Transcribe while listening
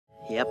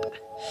Yep.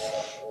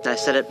 I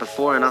said it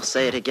before and I'll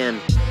say it again.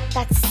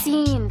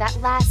 That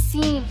last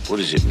scene. What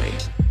does it mean?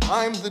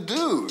 I'm the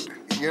dude,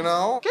 you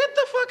know? Get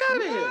the fuck out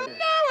of here.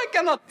 No, I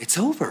cannot. It's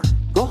over.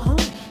 Go home.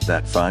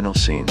 That final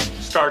scene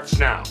Starts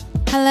now.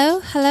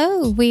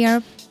 Hello. We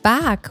are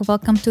back.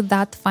 Welcome to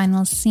That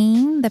Final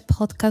Scene, the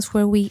podcast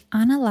where we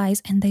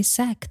analyze and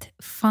dissect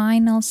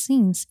final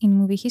scenes in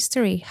movie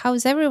history.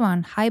 How's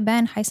everyone? Hi,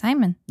 Ben. Hi,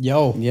 Simon.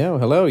 Yo,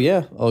 hello,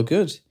 yeah, all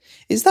good.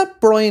 Is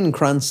that Bryan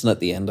Cranston at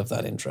the end of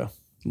that intro?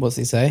 What's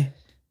he say?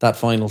 That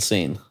final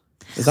scene.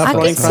 Is that I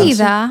Bryan could Cranston? see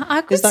that.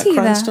 I could Is that see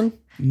Cranston? that.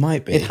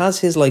 Might be. It has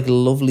his like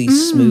lovely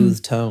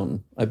smooth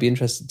tone. I'd be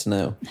interested to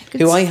know.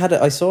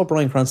 I saw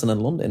Bryan Cranston in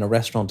London, in a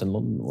restaurant in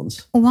London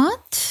once.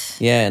 What?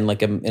 Yeah, in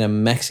a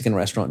Mexican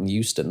restaurant in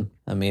Euston.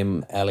 And me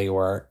and Ellie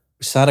were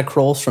sat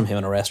across from him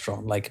in a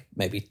restaurant, like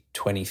maybe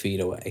 20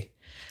 feet away.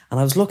 And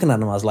I was looking at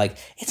him, I was like,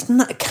 it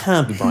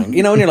can't be Bryan.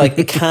 You know, and you're like,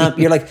 it can't,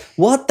 you're like,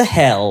 what the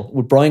hell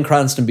would Bryan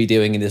Cranston be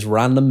doing in this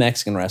random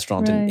Mexican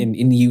restaurant in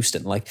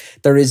Euston? Like,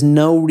 there is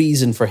no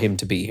reason for him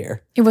to be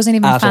here. It wasn't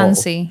even at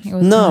fancy. all. It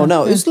was No,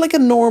 it was like a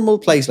normal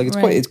place. Like,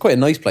 Right. it's quite a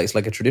nice place,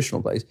 like a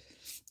traditional place.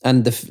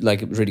 And it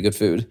was really good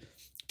food.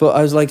 But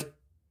I was like,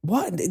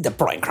 what?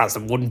 Bryan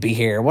Cranston wouldn't be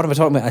here. What am I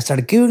talking about? I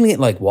started Googling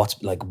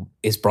it,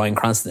 is Bryan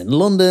Cranston in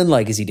London?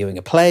 Like, is he doing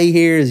a play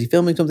here? Is he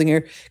filming something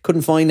here?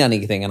 Couldn't find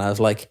anything. And I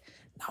was like,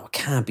 no, it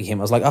can't be him.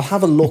 I was like, I'll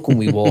have a look when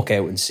we walk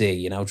out and see,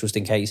 you know, just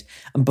in case.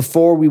 And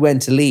before we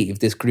went to leave,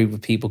 this group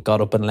of people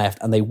got up and left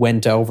and they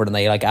went over and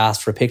they like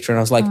asked for a picture. And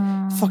I was like,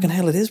 fucking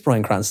hell, it is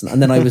Bryan Cranston.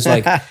 And then I was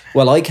like,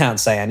 well, I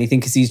can't say anything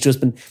because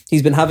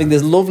he's been having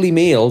this lovely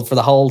meal for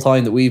the whole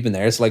time that we've been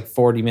there. It's like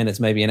 40 minutes,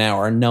 maybe an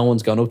hour, and no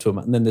one's gone up to him.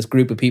 And then this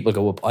group of people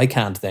go up. I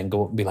can't then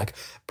go up and be like,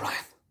 Bryan,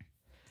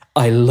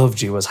 I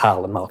loved you as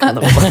Hal and Malcolm.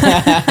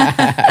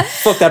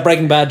 Fuck that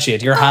Breaking Bad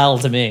shit. You're Hal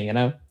to me, you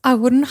know? I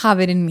wouldn't have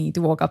it in me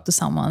to walk up to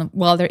someone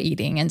while they're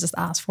eating and just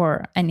ask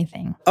for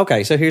anything.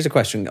 Okay, so here's a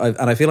question. And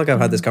I feel like I've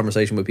had this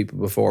conversation with people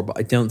before, but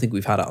I don't think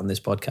we've had it on this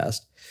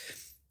podcast.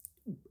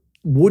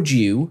 Would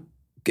you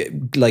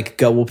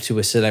go up to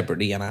a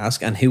celebrity and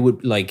ask, and who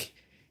would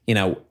you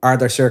know, are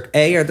there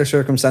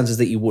circumstances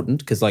that you wouldn't?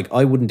 Because like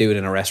I wouldn't do it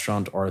in a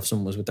restaurant or if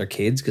someone was with their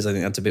kids because I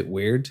think that's a bit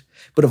weird.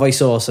 But if I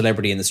saw a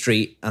celebrity in the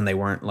street and they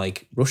weren't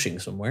like rushing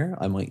somewhere,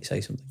 I might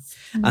say something.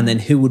 And then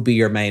who would be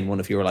your main one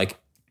if you were like,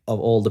 of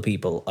all the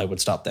people, I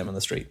would stop them on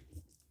the street?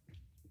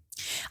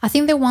 I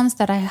think the ones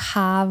that I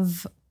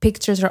have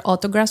pictures or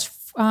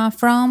autographs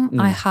from,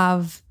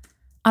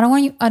 I don't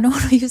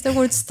want to use the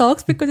word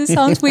stalks because it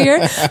sounds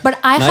weird, but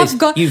I Nice. have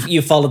gone.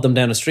 You followed them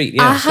down the street.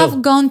 Yeah, I have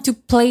cool. gone to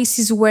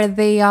places where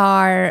they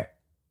are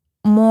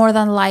more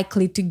than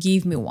likely to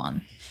give me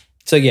one.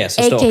 So yes,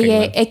 a stalking.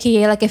 then.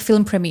 AKA like a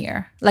film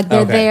premiere. Like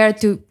they're Okay. there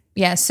to,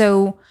 yeah.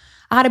 So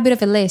I had a bit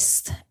of a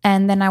list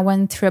and then I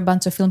went through a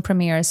bunch of film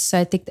premieres.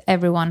 So I ticked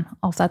everyone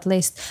off that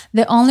list.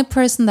 The only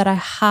person that I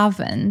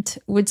haven't,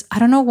 which I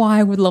don't know why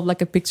I would love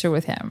like a picture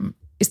with him,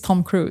 is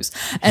Tom Cruise.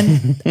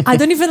 And I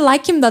don't even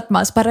like him that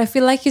much, but I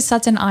feel like he's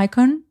such an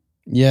icon.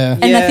 Yeah.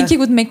 And I think he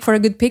would make for a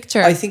good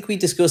picture. I think we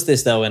discussed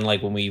this though in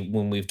like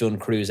when we've done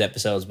Cruise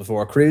episodes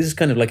before. Cruise is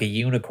kind of like a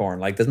unicorn.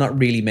 Like there's not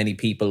really many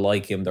people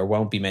like him. There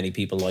won't be many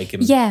people like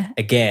him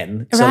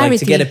again. So like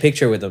to get a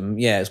picture with him,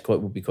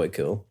 would be quite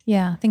cool.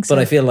 Yeah, I think so.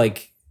 But I feel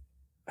like,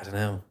 I don't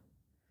know.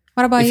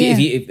 What about you?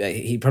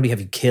 He'd probably have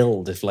you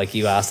killed if like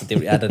you asked at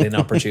an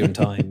inopportune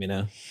time, you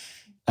know.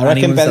 I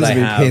reckon Anyone's Ben's that I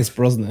would be have- Pierce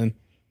Brosnan.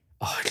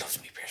 Oh, I'd love to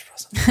meet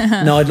Pierce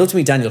Brosnan. No, I'd love to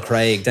meet Daniel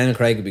Craig. Daniel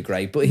Craig would be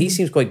great, but he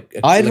seems quite.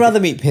 I'd rather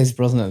meet Pierce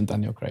Brosnan than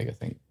Daniel Craig, I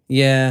think.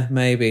 Yeah,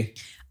 maybe.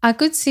 I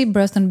could see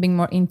Brosnan being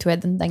more into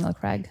it than Daniel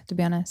Craig, to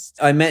be honest.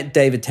 I met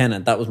David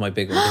Tennant. That was my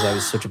big one because I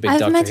was such a big I've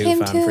Doctor met Who him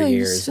fan for too. He's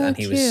years, so and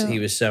he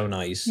cute. was so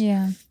nice.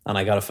 Yeah. And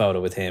I got a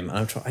photo with him, and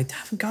I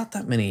haven't got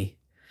that many.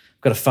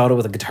 I've got a photo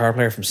with a guitar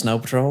player from Snow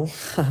Patrol.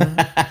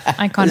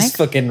 Iconic. This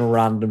fucking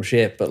random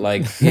shit, but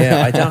like,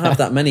 yeah, I don't have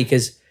that many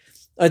because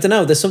I don't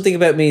know. There's something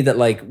about me that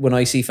like when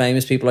I see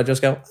famous people, I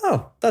just go,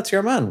 "Oh, that's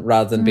your man,"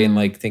 rather than being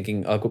like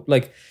thinking, "I'll go."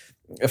 Like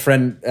a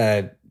friend,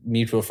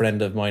 mutual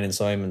friend of mine and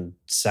Simon,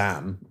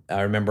 Sam.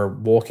 I remember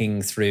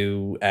walking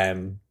through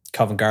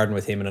Covent Garden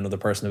with him and another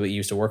person who we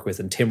used to work with,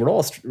 and Tim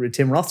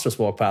Roth just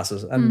walked past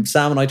us, and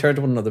Sam and I turned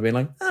to one another, being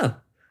like, "Oh,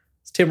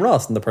 it's Tim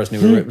Roth," and the person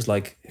who we were with was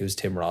like, "Who's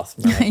Tim Roth?"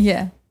 And we're like,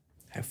 Yeah.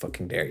 how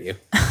fucking dare you?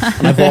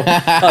 And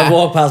I've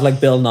walked past like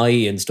Bill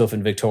Nye and stuff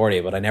in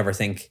Victoria, but I never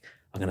think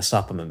I'm going to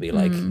stop him and be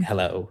like,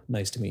 hello,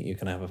 nice to meet you.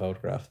 Can I have a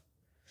photograph?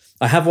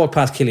 I have walked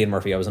past Cillian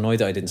Murphy. I was annoyed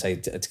that I didn't say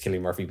it's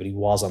Cillian Murphy, but he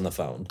was on the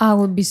phone. I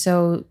would be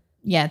so,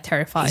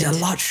 terrified. He's a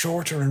lot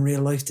shorter in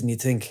real life than you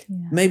think.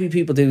 Yeah. Maybe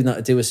people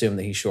do assume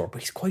that he's short,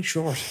 but he's quite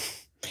short.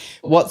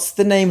 What's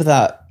the name of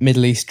that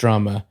Middle East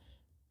drama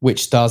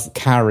which stars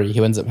Carrie,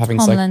 who ends up having...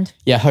 Homeland.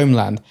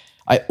 Homeland.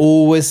 I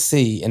always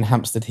see in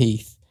Hampstead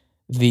Heath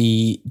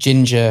the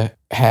ginger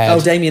hair.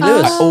 Oh, Damian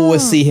Lewis. I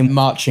always see him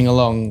marching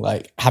along,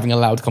 like having a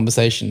loud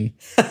conversation.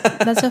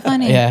 That's so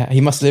funny. Yeah, he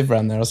must live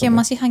around there or something. Yeah,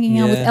 must be hanging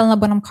out with Helena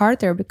Bonham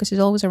Carter because he's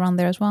always around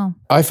there as well.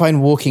 I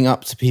find walking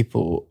up to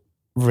people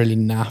really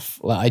naff.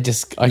 Like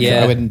I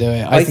Yeah. wouldn't do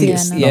it. I I think think-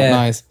 it's not yeah.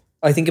 nice.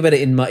 I think about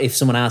it if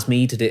someone asked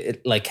me to do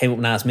it, like came up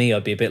and asked me,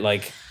 I'd be a bit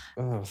like,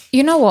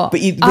 You know what?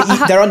 But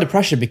they're under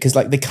pressure because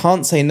like they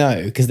can't say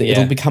no because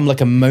it'll become like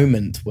a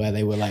moment where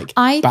they were like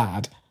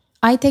bad.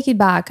 I take it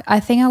back. I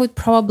think I would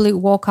probably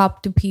walk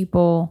up to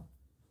people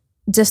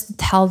just to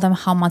tell them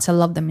how much I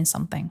love them in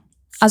something.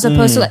 As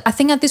opposed to, like, I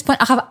think at this point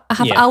I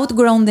have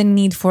outgrown the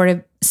need for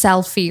a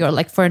selfie or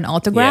like for an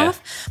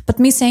autograph. But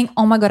me saying,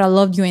 "Oh my god, I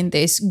loved you in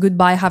this.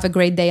 Goodbye, have a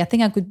great day." I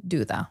think I could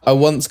do that. I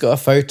once got a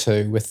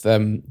photo with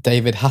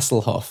David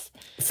Hasselhoff.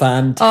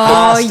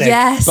 fantastic. Oh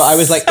yes, But I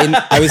was like,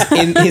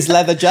 in his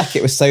leather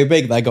jacket was so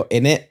big that I got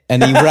in it,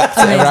 and he wrapped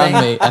it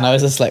around me, and I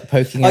was just like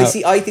poking out.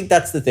 I think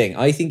that's the thing.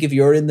 I think if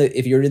you're in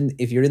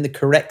the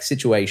correct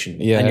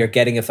situation and you're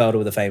getting a photo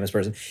with a famous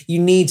person, you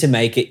need to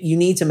make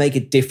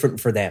it different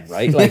for them,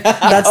 right? Like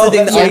that's the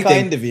thing that I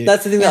think.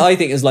 That's the thing that I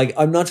think is like,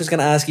 I'm not just going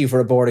to ask you for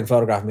a boarding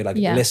photograph and be like,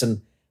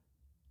 listen,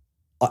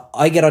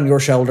 I get on your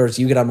shoulders,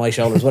 you get on my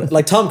shoulders.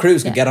 Like Tom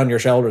Cruise could get on your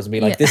shoulders and be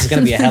like, this is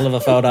going to be a hell of a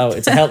photo.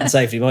 It's a health and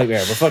safety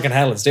nightmare, but fucking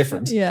hell, it's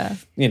different. Yeah.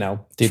 You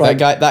know. Dude,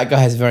 that guy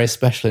has very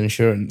special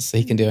insurance, so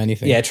he can do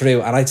anything. Yeah,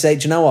 true. And I'd say,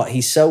 do you know what?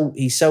 He's so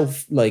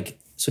like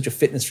such a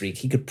fitness freak.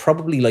 He could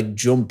probably like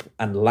jump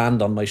and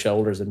land on my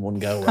shoulders in one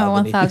go.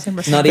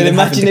 1000%. But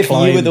imagine if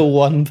you were the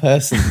one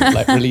person that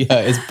like really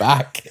hurt his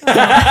back.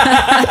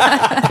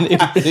 And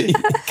it really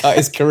cut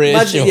his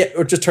career short. Yeah,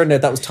 or just turned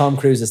out that was Tom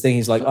Cruise's thing.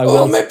 He's like, I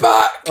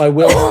my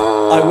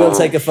will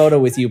take a photo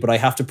with you, but I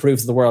have to prove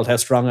to the world how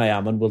strong I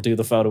am, and we'll do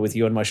the photo with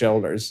you on my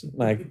shoulders.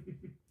 Like,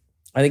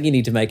 I think you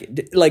need to make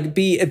it like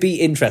be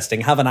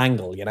interesting, have an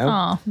angle, you know?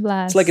 Oh,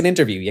 bless. It's like an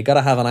interview. You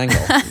gotta have an angle.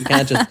 You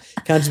can't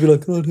just be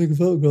like, can I take a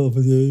photograph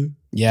with you?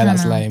 Yeah,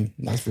 that's lame.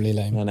 That's really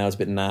lame. I know it's a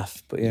bit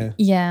naff, but yeah.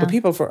 Yeah. But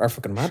people are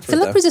fucking mad for it.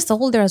 Philip is just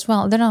older as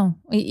well. I don't know.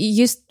 It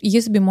used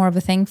to be more of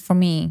a thing for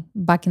me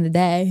back in the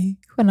day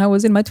when I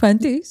was in my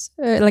 20s,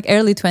 like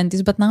early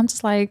 20s. But now I'm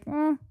just like,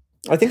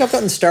 I think I've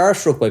gotten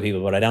starstruck by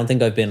people, but I don't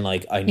think I've been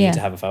like, I need to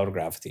have a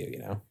photograph with you, you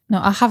know? No,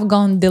 I have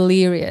gone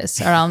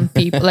delirious around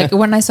people. Like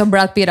when I saw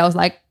Brad Pitt, I was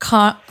like,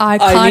 I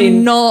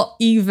cannot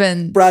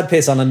even. Brad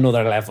Pitt's on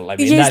another level. I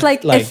mean, he's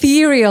like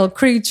ethereal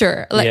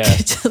creature, like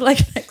just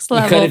like next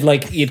level. You kind of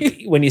like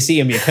when you see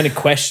him, you kind of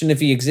question if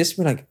he exists.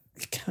 You're like,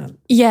 you can't.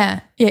 Yeah.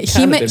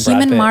 Him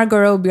and Margot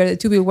Robbie are the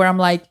two people where I'm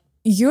like,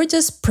 you're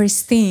just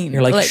pristine.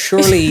 You're like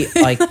surely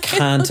I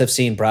can't have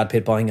seen Brad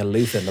Pitt buying a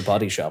loofah in the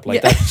body shop.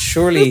 Like that.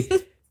 Surely.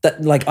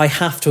 That like I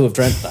have to have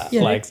dreamt that,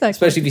 exactly.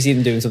 Especially if you see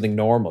them doing something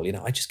normal, you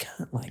know. I just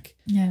can't like.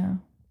 Yeah,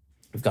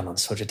 we've gone on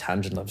such a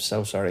tangent. I'm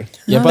so sorry.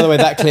 Yeah. By the way,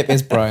 that clip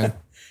is Brian.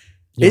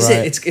 Is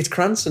right. it? It's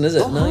Cranston, is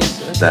it?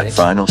 Nice. Okay. That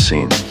final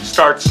scene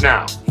starts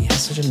now. He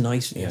has such a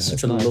nice,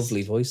 such a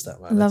lovely voice. That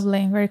man.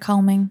 Lovely, very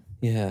calming.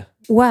 Yeah.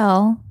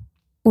 Well,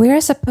 we are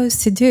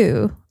supposed to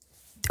do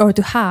or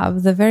to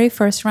have the very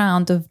first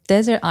round of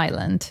Desert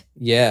Island.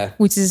 Yeah.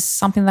 Which is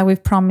something that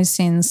we've promised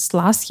since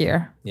last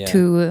year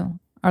to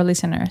our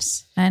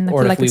listeners, and I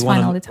feel like it's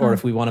fine all the time. Or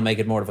if we want to make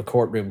it more of a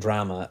courtroom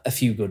drama, A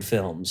Few Good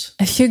Films.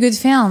 A Few Good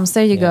Films.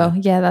 There you go.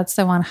 Yeah, that's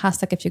the one.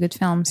 Hashtag A Few Good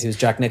Films. Who's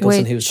Jack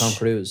Nicholson? Who's Tom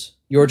Cruise?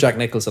 You're Jack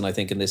Nicholson, I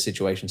think, in this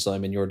situation,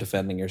 Simon. You're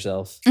defending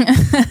yourself.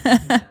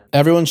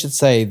 Everyone should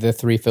say the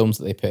 3 films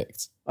that they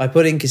picked. I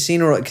put in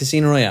Casino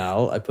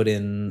Royale. I put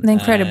in The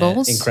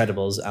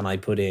Incredibles. And I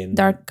put in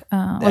Dark.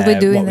 What We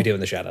Do in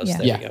the Shadows. Yeah.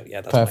 There you go.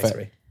 Yeah, that's perfect.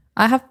 my 3.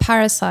 I have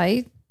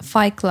Parasite,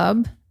 Fight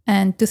Club,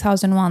 and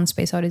 2001: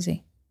 Space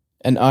Odyssey.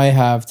 And I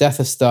have Death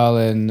of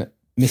Stalin,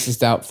 Mrs.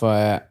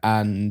 Doubtfire,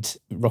 and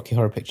Rocky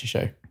Horror Picture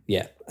Show.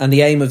 Yeah. And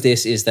the aim of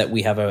this is that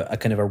we have a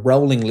kind of a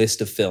rolling list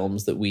of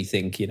films that we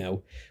think, you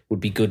know, would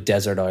be good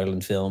desert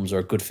island films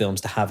or good films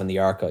to have in the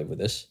archive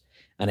with us.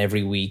 And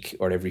every week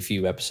or every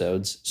few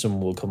episodes, someone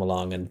will come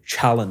along and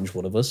challenge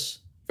one of us,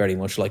 very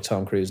much like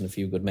Tom Cruise and A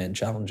Few Good Men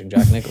challenging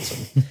Jack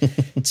Nicholson,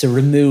 to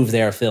remove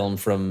their film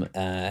from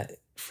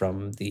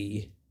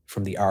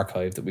the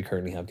archive that we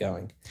currently have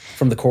going,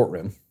 from the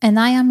courtroom. And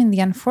I am in the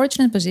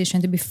unfortunate position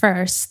to be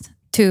first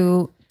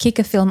to kick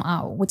a film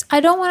out, which I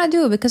don't want to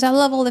do because I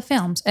love all the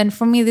films. And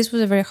for me, this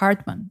was a very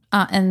hard one.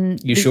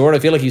 You sure? I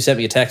feel like you sent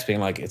me a text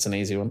being like, it's an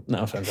easy one. No,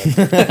 I'm sorry.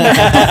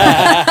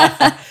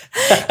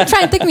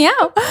 Try and take me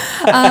out.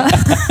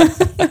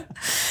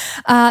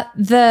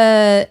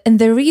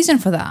 The reason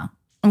for that,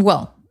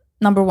 well,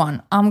 number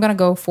one, I'm going to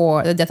go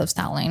for The Death of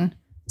Stalin,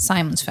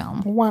 Simon's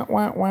film,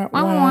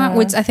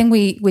 which I think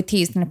we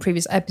teased in a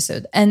previous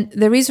episode. And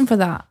the reason for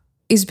that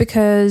is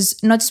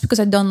because, not just because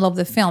I don't love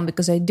the film,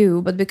 because I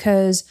do, but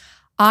because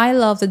I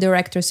love the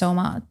director so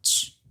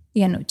much,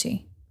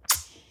 Iannucci.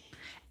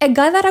 A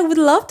guy that I would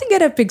love to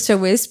get a picture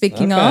with,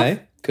 speaking of.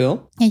 Okay,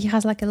 cool. And he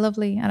has like a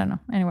lovely, I don't know,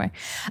 anyway.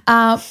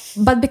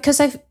 But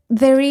because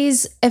there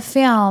is a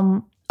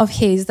film of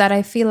his that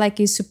I feel like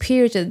is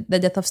superior to The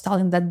Death of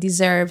Stalin that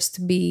deserves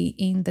to be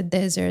in the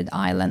Desert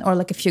Island or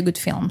like A Few Good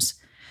Films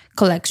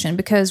collection,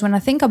 because when I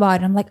think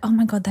about it, I'm like, oh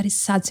my God, that is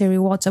such a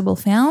rewatchable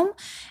film.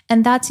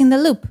 And that's In the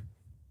Loop.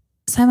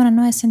 Simon, I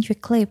know I sent you a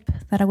clip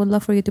that I would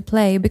love for you to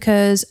play,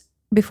 because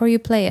before you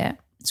play it,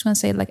 I just want to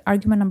say like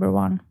argument number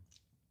 1.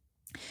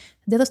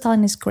 Death of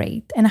Stalin is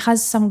great and it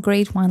has some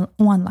great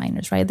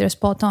one-liners, right? They're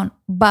spot on.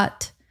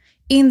 But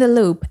In the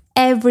Loop,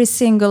 every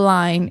single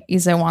line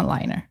is a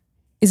one-liner,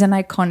 is an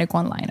iconic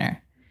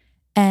one-liner.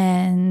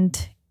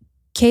 And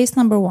case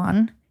number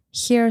one,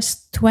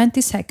 here's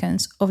 20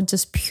 seconds of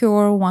just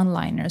pure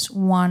one-liners,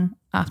 one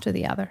after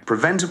the other.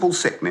 Preventable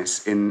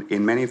sickness in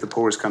many of the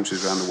poorest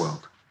countries around the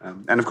world.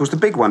 And of course, the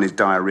big one is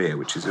diarrhea,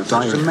 which is a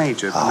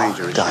major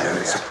issue. Diarrhea.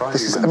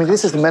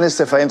 This is the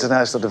Minister for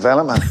International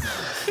Development.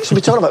 You should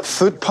be talking about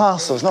food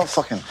parcels, not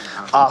fucking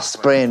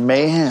arse-spraying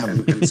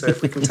mayhem. And so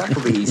if we can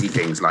tackle the easy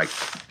things like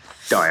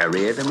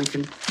diarrhea, then we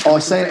can... Oh,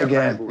 say it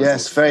again.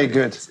 Yes, very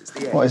good.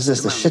 What is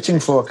this, the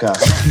shitting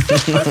forecast?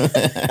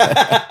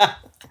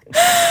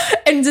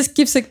 And it just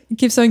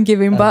keeps on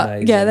giving. But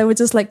Amazing. yeah, they were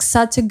just like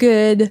such a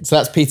good... So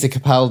that's Peter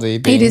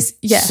Capaldi being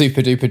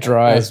super duper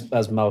dry.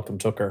 As Malcolm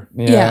Tucker.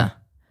 Yeah.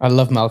 I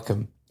love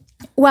Malcolm.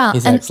 Well,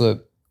 He's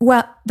excellent.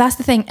 Well, that's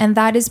the thing. And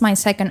that is my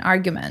second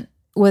argument.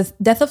 With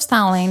Death of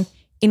Stalin,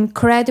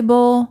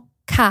 incredible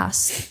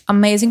cast,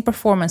 amazing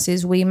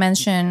performances. We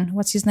mentioned,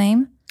 what's his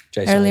name?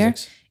 Jason earlier.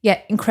 Isaacs.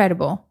 Yeah,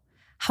 incredible.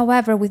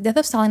 However, with Death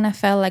of Stalin, I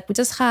felt like we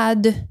just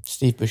had...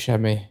 Steve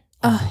Buscemi.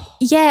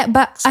 Yeah,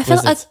 but Exquisite. I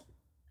felt like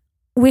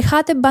we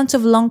had a bunch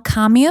of long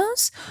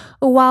cameos,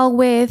 while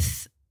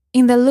with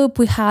In the Loop,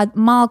 we had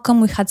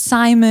Malcolm, we had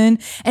Simon,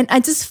 and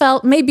I just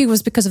felt, maybe it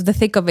was because of the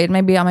thick of it,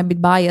 maybe I'm a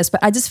bit biased,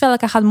 but I just felt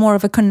like I had more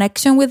of a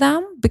connection with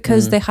them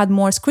because they had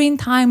more screen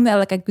time.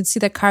 Like I could see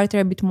their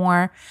character a bit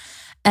more,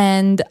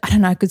 and I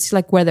don't know, I could see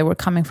like where they were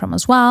coming from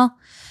as well.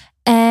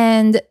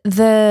 And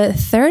the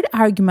third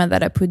argument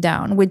that I put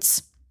down,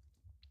 which,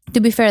 to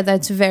be fair,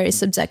 that's very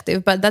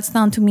subjective, but that's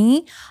down to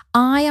me.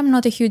 I am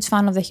not a huge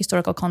fan of the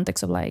historical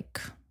context of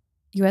like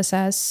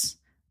USS.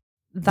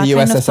 The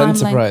USS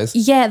Enterprise.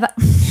 Yeah.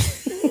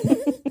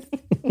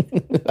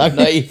 I'm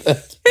not either.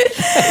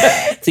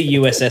 The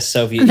USS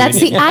Soviet That's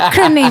the Union.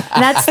 acronym.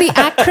 That's the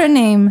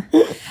acronym.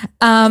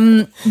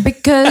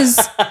 Because...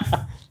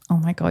 Oh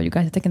my God, you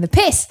guys are taking the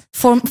piss.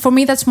 For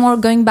me, that's more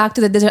going back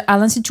to the desert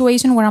island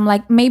situation where I'm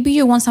like, maybe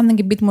you want something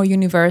a bit more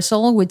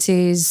universal, which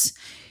is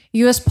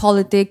US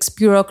politics,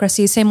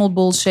 bureaucracy, same old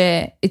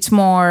bullshit. It's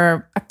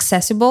more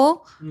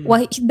accessible.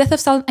 Well, Death of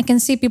Stalin, I can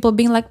see people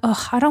being like,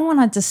 oh, I don't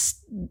want to just,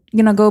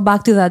 go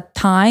back to that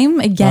time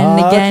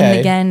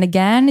again.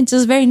 It's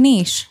just very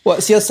niche.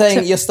 What? So you're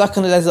saying you're stuck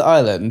on a desert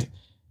island.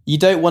 You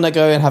don't want to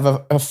go and have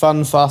a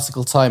fun,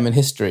 farcical time in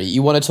history.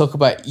 You want to talk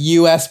about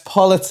US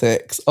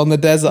politics on the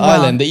desert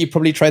island that you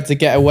probably tried to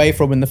get away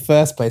from in the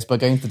first place by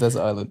going to the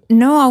desert island.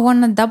 No, I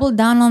want to double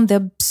down on the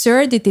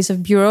absurdities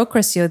of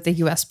bureaucracy of the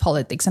US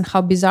politics and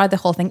how bizarre the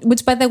whole thing,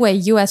 which, by the way,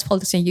 US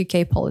politics and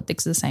UK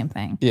politics is the same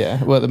thing.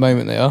 Yeah, well, at the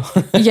moment they are.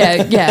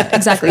 Yeah,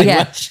 exactly.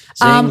 Yeah. much.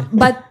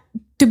 But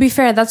to be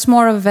fair, that's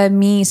more of a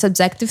me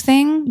subjective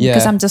thing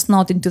because Yeah. I'm just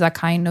not into that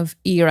kind of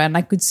era, and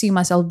I could see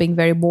myself being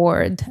very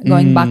bored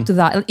going back to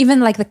that.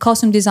 Even like the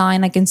costume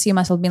design, I can see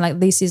myself being like,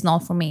 this is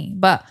not for me.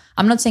 But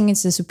I'm not saying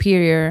it's a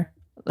superior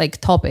like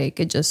topic.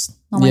 It's just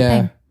not my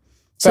thing.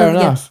 Fair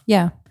enough.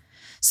 Yeah.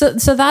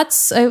 So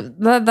that's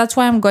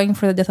why I'm going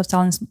for the Death of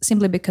Stalin,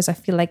 simply because I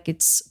feel like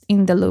it's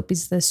In the Loop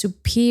is the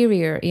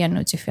superior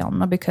Iannucci film,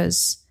 not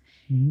because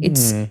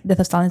it's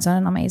Death of Stalin is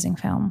an amazing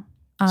film.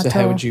 So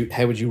how would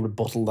you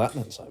rebuttal that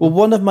then, Simon? Well,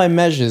 one of my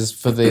measures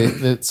for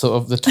the sort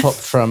of the top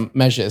Trump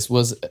measures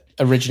was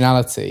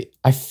originality.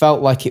 I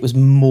felt like it was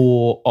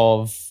more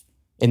of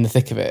in the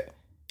thick of it.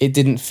 It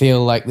didn't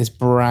feel like this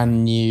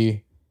brand new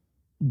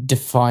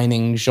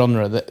defining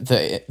genre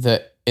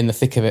that in the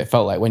thick of it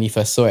felt like when you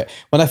first saw it.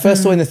 When I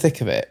first saw In the Thick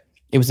of It,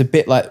 it was a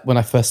bit like when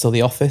I first saw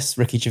The Office,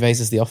 Ricky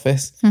Gervais's The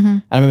Office.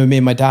 And I remember me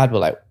and my dad were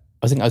like,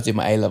 I think I was doing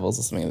my A-levels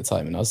or something at the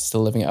time, and I was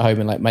still living at home,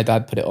 and like my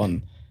dad put it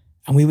on.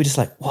 And we were just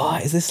like,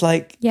 what? Is this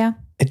like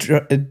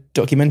a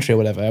documentary or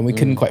whatever? And we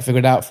couldn't quite figure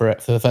it out for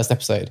the first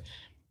episode.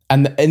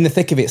 And In the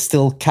Thick of It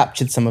still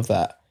captured some of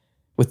that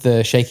with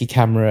the shaky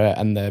camera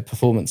and the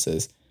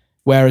performances.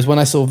 Whereas when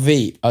I saw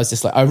Veep, I was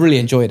just like, I really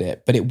enjoyed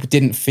it, but it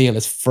didn't feel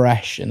as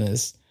fresh and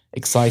as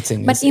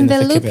exciting. But as In the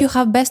Thick of Loop, It. you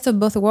have best of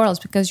both worlds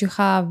because you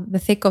have the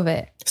thick of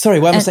it. Sorry,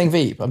 why am I saying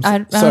Veep? I'm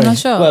I'm sorry. not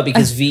sure. Well,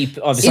 because Veep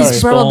obviously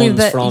It's probably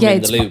spawns from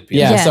In the Loop.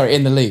 Yeah, Yeah. sorry,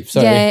 In the Loop.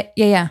 Sorry.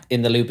 Yeah.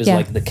 In the Loop is Yeah.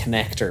 like the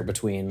connector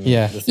between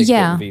Yeah. the thick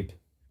Yeah. and Veep.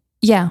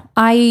 Yeah,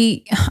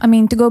 I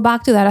mean, to go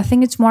back to that, I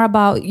think it's more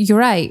about, you're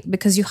right,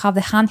 because you have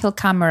the handheld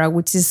camera,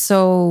 which is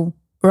so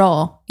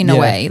raw in a Yeah.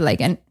 way, like,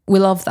 and we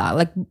love that.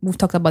 Like, we've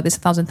talked about this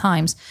 1,000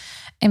 times.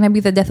 And maybe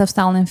the Death of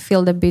Stalin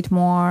felt a bit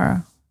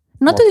more,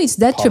 not to its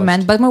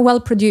detriment, but more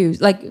well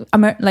produced, like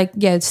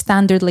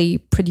standardly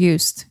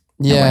produced.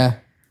 in a way. Yeah.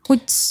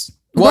 Which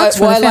What works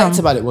for I the film. liked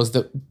about it was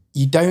that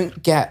you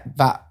don't get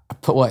that.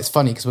 Well, it's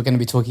funny because we're going to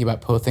be talking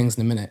about poor things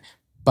in a minute,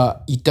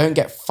 but you don't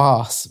get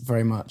farce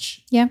very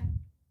much Yeah.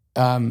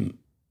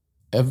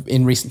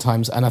 in recent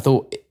times. And I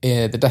thought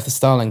The Death of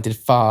Stalin did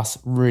farce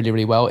really,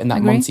 really well in that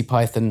Agree. Monty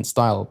Python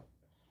style.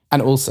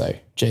 And also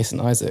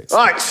Jason Isaacs.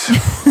 Right,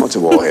 what's a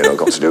war hero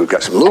got to do?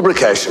 Get some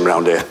lubrication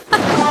round here.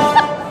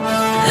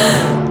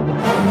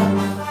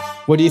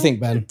 What do you think,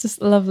 Ben?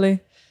 Just lovely.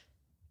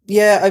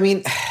 Yeah, I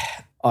mean,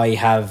 I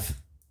have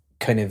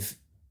kind of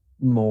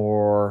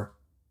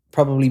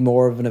probably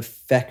more of an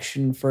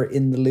affection for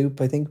In the Loop,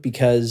 I think,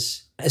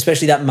 because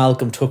especially that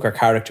Malcolm Tucker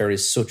character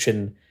is such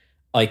an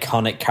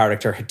iconic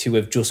character to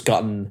have just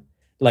gotten,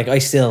 like, I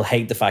still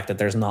hate the fact that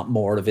there's not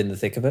more of In the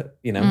Thick of It,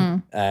 you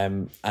know?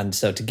 And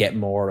so to get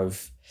more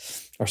of,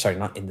 or sorry,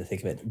 not In the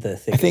Thick of It, The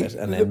Thick of It,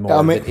 and then more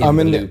of it in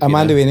the Loop.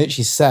 Amanda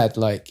Iannucci said,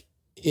 like,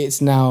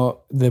 it's now,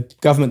 the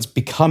government's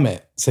become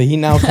it. So he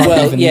now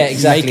can't even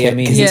exactly. make it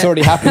because it's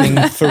already happening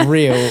for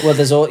real. Well,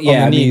 there's all, on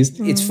the news.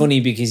 It's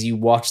funny because you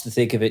watch The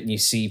Thick of It and you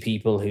see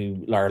people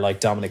who are like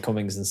Dominic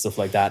Cummings and stuff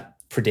like that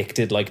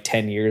predicted like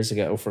 10 years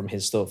ago from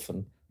his stuff.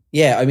 And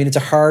yeah, I mean, it's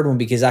a hard one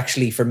because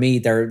actually for me,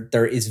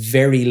 there is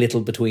very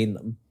little between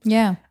them.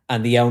 Yeah.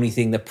 And the only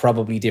thing that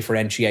probably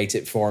differentiates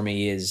it for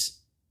me is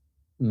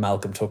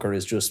Malcolm Tucker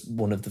is just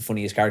one of the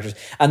funniest characters,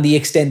 and the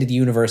extended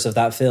universe of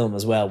that film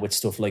as well, with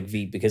stuff like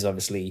Veep, because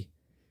obviously,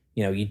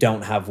 you know, you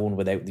don't have one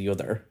without the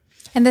other.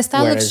 And the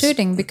style of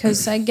shooting,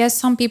 because I guess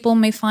some people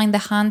may find the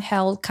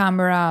handheld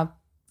camera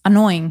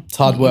annoying. It's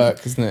hard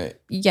work, isn't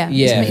it? Yeah,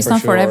 it's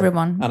not for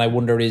everyone. And I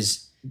wonder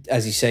is,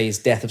 as you say, is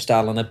Death of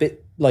Stalin a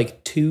bit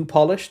like too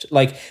polished?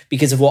 Like,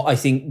 because of what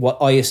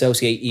I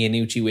associate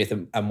Iannucci with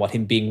and what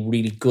him being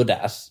really good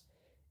at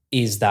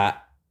is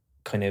that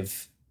kind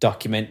of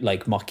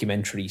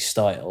mockumentary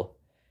style,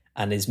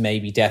 and is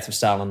maybe Death of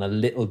Stalin a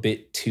little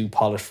bit too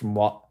polished from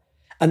what,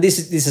 and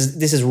this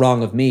is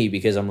wrong of me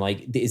because I'm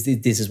like, this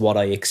is what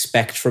I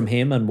expect from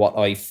him and what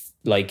I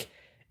like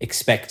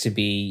expect to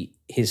be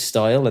his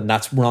style, and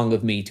that's wrong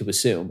of me to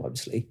assume,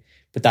 obviously,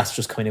 but that's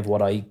just kind of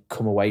what I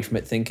come away from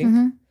it thinking.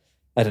 Mm-hmm.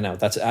 I don't know,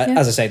 that's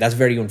as I say, that's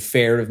very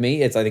unfair of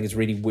me. I think it's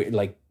really weird,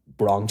 like,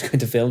 wrong to go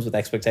into films with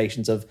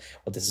expectations of,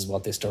 well, this is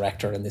what this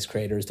director and this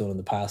creator has done in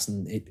the past,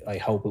 and I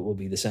hope it will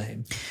be the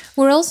same.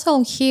 We're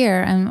also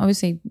here, and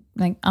obviously,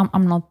 like,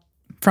 I'm not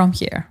from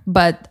here,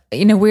 but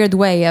in a weird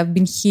way, I've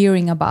been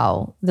hearing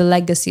about the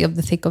legacy of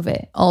The Thick of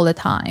It all the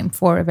time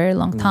for a very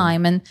long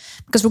time, and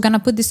because we're gonna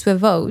put this to a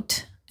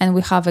vote, and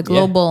we have a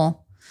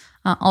global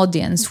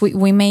audience,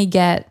 we may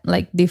get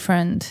like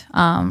different,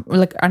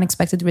 like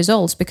unexpected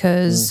results,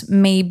 because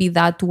maybe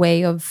that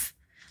way of,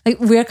 like,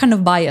 we're kind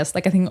of biased.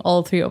 Like, I think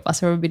all three of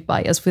us are a bit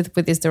biased with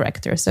this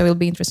director. So it'll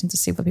be interesting to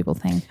see what people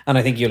think. And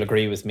I think you'll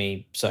agree with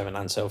me, Simon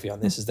and Sophie, on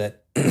this, is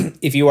that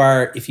if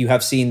you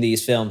have seen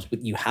these films,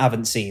 but you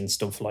haven't seen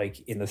stuff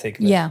like In the Thick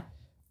of It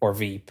or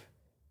Veep,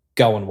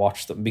 go and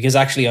watch them. Because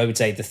actually, I would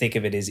say The Thick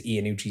of It is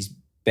Iannucci's,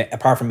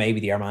 apart from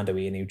maybe the Armando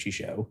Iannucci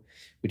Show,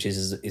 which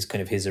is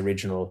kind of his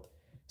original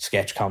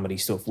sketch comedy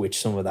stuff, which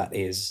some of that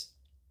is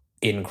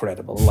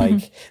incredible.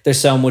 Like,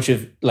 there's so much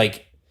of,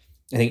 like,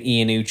 I think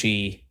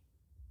Iannucci,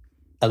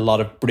 a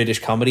lot of British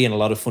comedy and a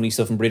lot of funny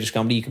stuff in British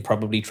comedy you can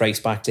probably trace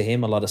back to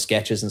him. A lot of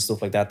sketches and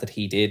stuff like that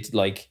he did.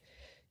 Like,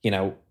 you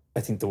know, I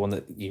think the one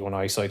that you and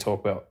I talk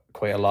about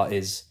quite a lot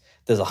is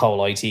there's a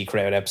whole IT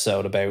Crowd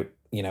episode about,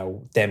 you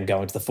know, them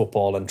going to the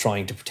football and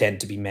trying to pretend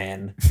to be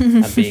men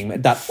and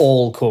being, that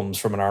all comes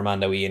from an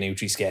Armando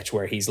Iannucci sketch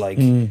where he's like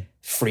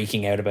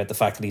freaking out about the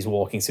fact that he's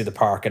walking through the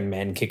park and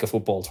men kick a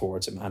football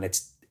towards him, and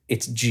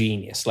it's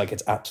genius. Like,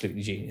 it's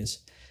absolutely genius.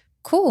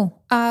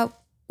 Cool.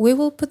 We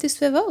will put this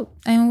to a vote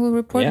and we'll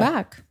report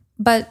back.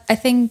 But I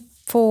think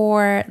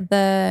for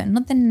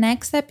not the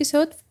next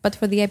episode, but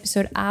for the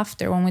episode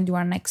after, when we do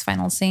our next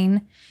final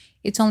scene,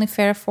 it's only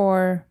fair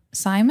for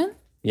Simon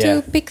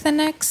to pick the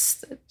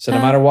next. So no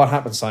matter what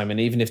happens, Simon,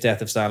 even if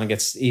Death of Stalin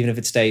even if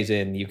it stays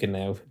in, you can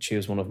now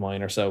choose one of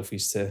mine or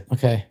Sophie's to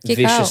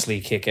viciously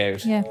kick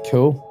out. Yeah.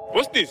 Cool.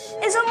 What's this?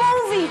 It's a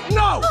movie.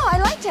 No! Oh, I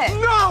liked it.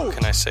 No!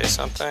 Can I say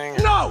something?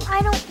 No!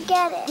 I don't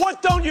get it.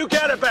 What don't you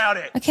get about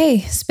it?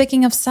 Okay,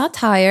 speaking of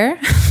satire.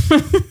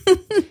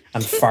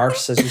 And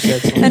farce, as you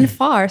said. Simon. And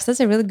farce, that's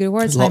a really good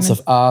word, Simon. Lots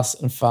of arse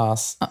and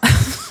farce.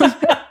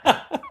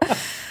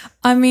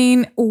 I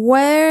mean,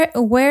 where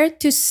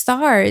to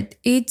start?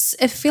 It's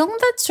a film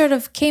that sort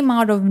of came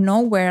out of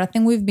nowhere. I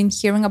think we've been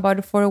hearing about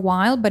it for a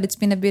while, but it's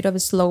been a bit of a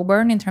slow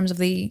burn in terms of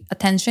the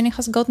attention it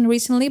has gotten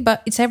recently.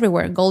 But it's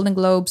everywhere: Golden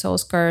Globes,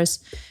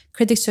 Oscars,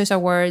 Critics' Choice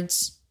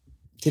Awards.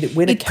 Did it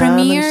win a It Cannes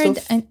premiered and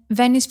stuff? and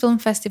Venice Film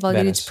Festival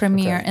did its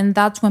premiere, okay. and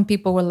that's when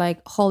people were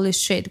like, "Holy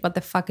shit, what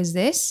the fuck is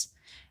this?"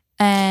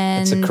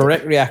 And it's a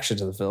correct reaction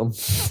to the film.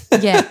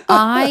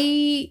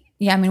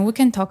 I mean, we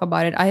can talk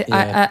about it.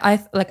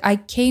 I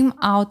came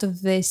out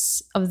of the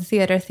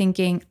theater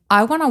thinking,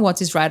 I want to watch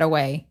this right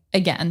away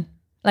again.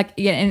 Like,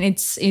 yeah, and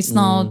it's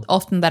not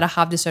often that I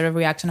have this sort of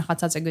reaction. I had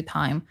such a good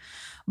time.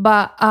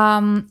 But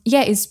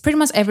it's pretty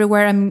much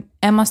everywhere. I mean,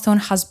 Emma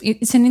Stone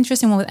it's an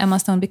interesting one with Emma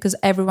Stone because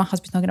everyone has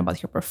been talking about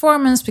her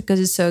performance because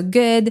it's so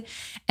good.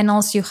 And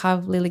also you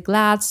have Lily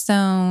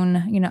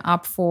Gladstone, you know,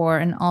 up for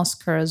an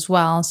Oscar as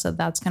well. So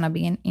that's going to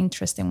be an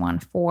interesting one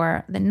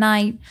for the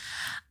night.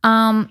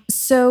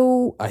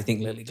 So I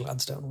think Lily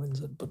Gladstone wins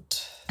it,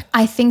 but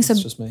I think so.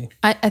 It's just me.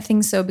 I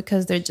think so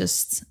because they're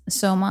just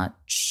so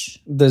much.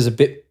 There's a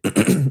bit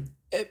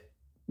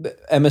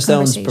Emma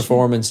Stone's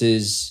performance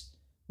is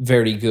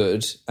very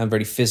good and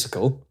very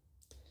physical,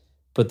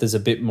 but there's a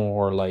bit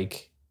more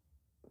like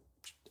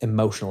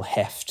emotional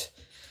heft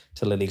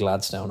to Lily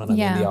Gladstone, and I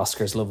Yeah. mean the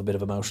Oscars love a bit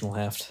of emotional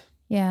heft.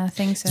 Yeah, I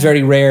think so. It's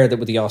very rare that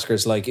with the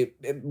Oscars, like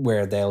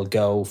where they'll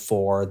go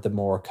for the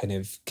more kind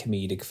of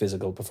comedic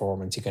physical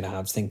performance. You kind of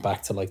have to think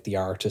back to like The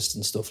Artist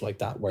and stuff like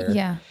that, where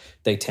Yeah.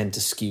 they tend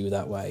to skew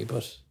that way.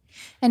 But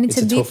And it's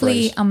a tough deeply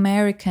race.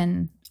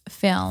 American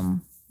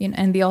film.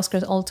 And the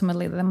Oscars,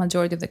 ultimately, the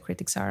majority of the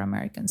critics are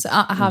Americans. So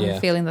I have a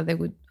feeling that they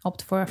would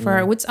opt for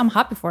which I'm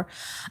happy for.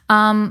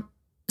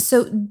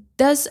 So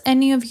does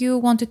any of you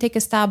want to take a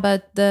stab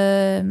at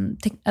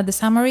the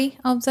summary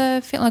of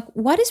the film? Like,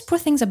 what is Poor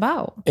Things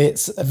about?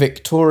 It's a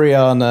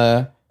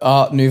Victoriana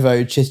Art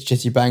Nouveau Chitty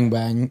Chitty Bang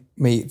Bang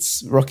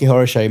meets Rocky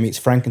Horror Show meets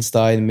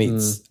Frankenstein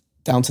meets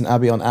Downton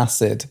Abbey on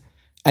acid.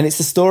 And it's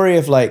a story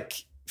of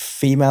like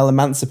female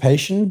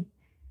emancipation.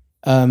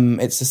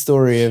 It's a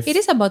story of It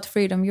is about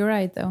freedom. You're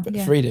right, though.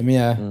 Yeah. freedom,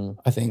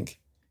 I think.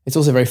 It's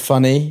also very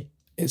funny.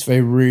 It's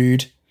very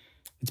rude.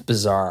 it's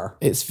bizarre.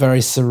 It's very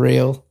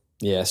surreal.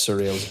 Yeah,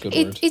 surreal is a good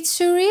word. It's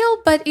surreal,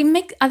 but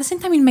at the same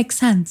time it makes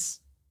sense.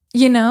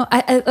 You know,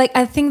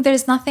 I think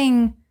there's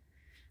nothing.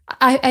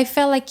 I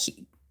felt like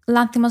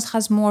Lanthimos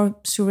has more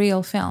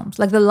surreal films.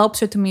 Like The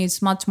Lobster to me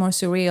is much more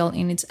surreal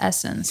in its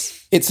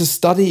essence. It's a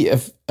study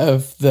of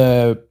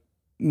the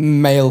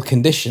male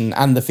condition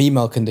and the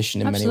female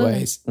condition in Absolutely. many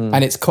ways.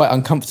 And it's quite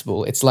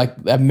uncomfortable. It's like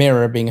a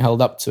mirror being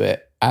held up to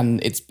it.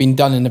 And it's been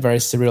done in a very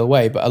surreal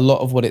way. But a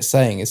lot of what it's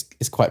saying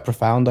is quite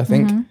profound, I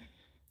think,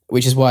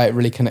 which is why it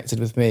really connected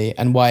with me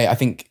and why I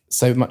think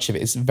so much of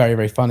it is very,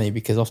 very funny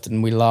because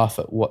often we laugh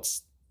at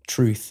what's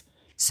truth.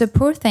 So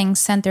Poor Things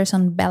centers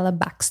on Bella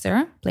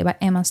Baxter, played by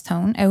Emma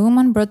Stone, a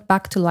woman brought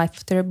back to life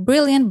after a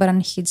brilliant but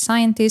unhinged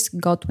scientist,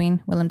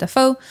 Godwin Willem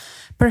Dafoe,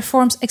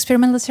 performs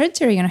experimental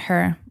surgery on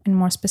her, and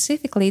more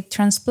specifically,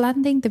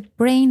 transplanting the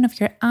brain of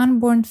her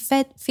unborn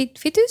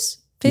fetus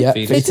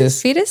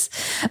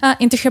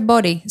into her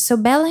body. So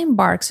Bella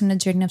embarks on a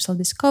journey of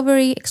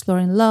self-discovery,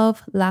 exploring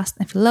love, lust,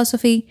 and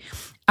philosophy.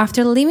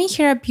 After leaving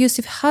her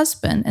abusive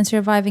husband and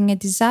surviving a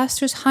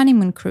disastrous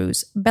honeymoon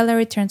cruise, Bella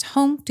returns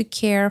home to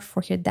care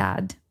for her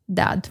dad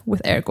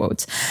with air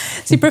quotes.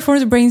 She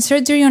performs brain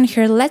surgery on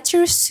her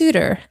lecherous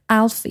suitor,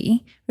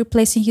 Alfie,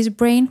 replacing his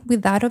brain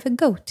with that of a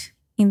goat.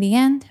 In the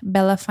end,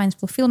 Bella finds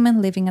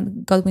fulfillment living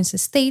at Godwin's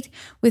estate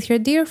with her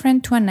dear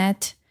friend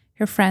Toinette,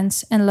 her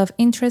friends, and love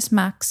interest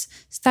Max,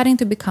 starting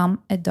to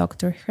become a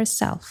doctor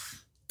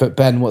herself. But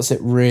Ben, what's it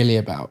really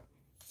about?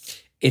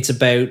 It's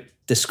about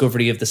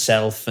discovery of the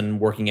self and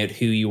working out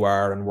who you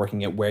are and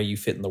working out where you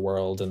fit in the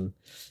world. And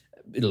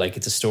like,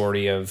 it's a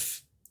story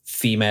of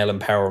female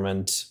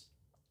empowerment,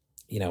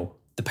 you know,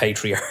 the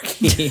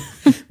patriarchy.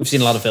 We've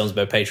seen a lot of films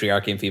about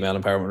patriarchy and female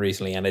empowerment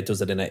recently, and it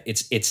does it in a,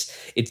 it's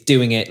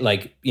doing it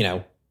like, you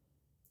know,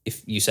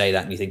 if you say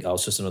that and you think, oh,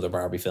 it's just another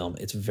Barbie film,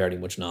 it's very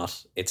much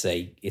not. It's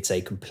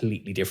a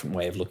completely different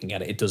way of looking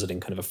at it. It does it in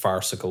kind of a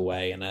farcical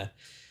way and a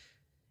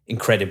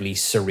incredibly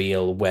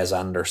surreal Wes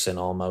Anderson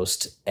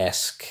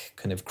almost-esque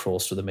kind of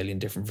crossed with a million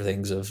different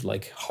things of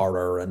like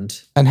horror and...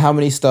 And how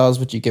many stars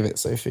would you give it,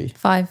 Sophie?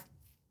 5.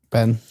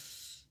 Ben?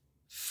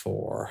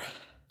 4.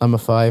 I'm a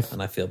 5.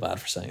 And I feel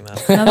bad for saying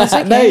that. No, that's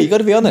okay. No, you got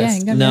to be honest. Yeah,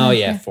 you gotta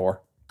be honest,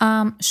 4.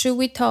 Should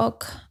we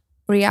talk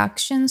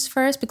reactions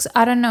first? Because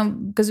I don't know,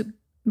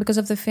 because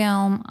of the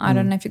film, I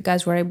don't know if you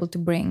guys were able to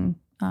bring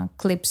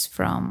clips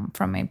from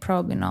it.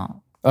 Probably not.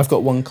 I've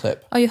got one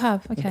clip. Oh, you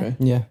have? Okay.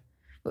 Yeah.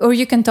 Or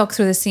you can talk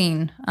through the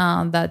scene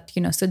that,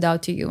 you know, stood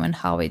out to you and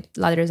how it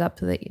ladders up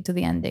to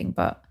the ending.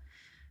 But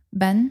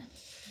Ben?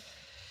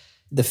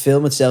 The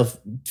film itself,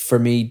 for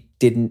me,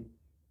 didn't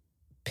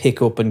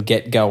pick up and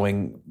get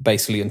going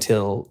basically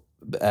until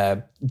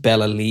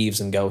Bella leaves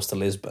and goes to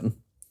Lisbon.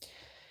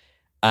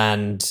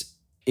 And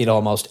it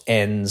almost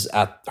ends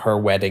at her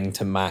wedding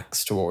to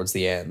Max towards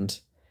the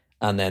end.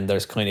 And then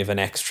there's kind of an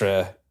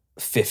extra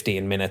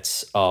 15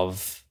 minutes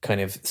of kind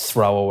of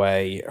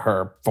throwaway,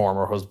 her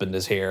former husband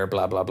is here,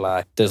 blah, blah,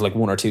 blah. There's like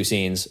 1 or 2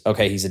 scenes.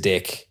 Okay, he's a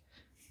dick.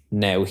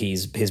 Now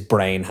his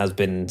brain has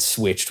been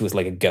switched with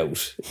like a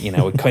goat. You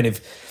know, it kind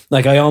of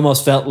like, I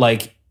almost felt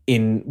like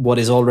in what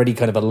is already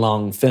kind of a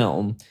long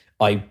film,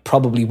 I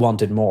probably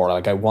wanted more.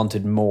 Like I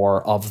wanted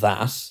more of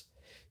that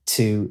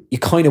you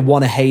kind of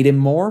want to hate him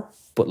more,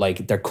 but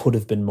like there could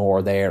have been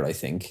more there, I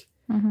think.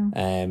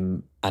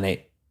 And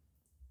it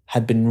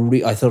had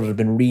been, I thought it had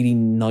been really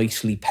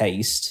nicely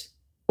paced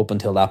up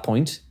until that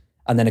point.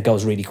 And then it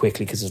goes really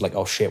quickly because it's like,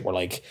 oh shit,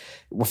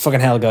 we're fucking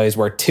hell, guys.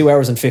 We're 2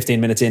 hours and 15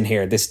 minutes in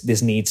here.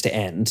 This needs to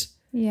end.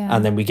 Yeah.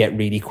 And then we get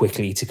really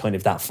quickly to kind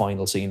of that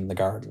final scene in the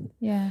garden.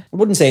 Yeah. I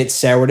wouldn't say it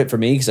soured it for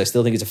me because I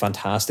still think it's a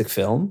fantastic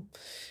film.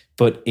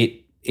 But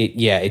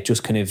it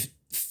just kind of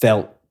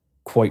felt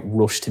quite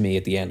rushed to me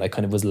at the end. I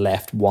kind of was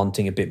left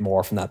wanting a bit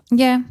more from that.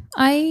 Yeah,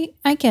 I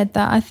get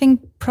that. I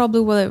think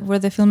probably where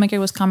the filmmaker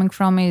was coming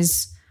from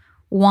is,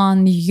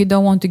 one, you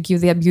don't want to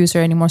give the abuser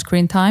any more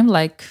screen time,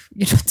 like,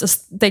 you know,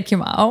 just take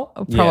him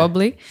out,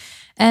 probably. Yeah.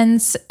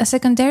 And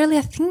secondarily,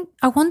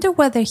 I wonder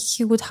whether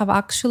he would have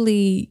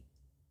actually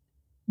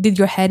did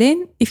your head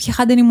in if he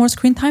had any more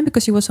screen time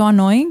because he was so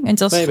annoying and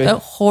just a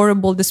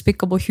horrible,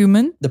 despicable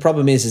human. The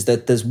problem is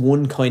that there's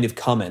one kind of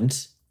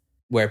comment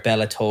where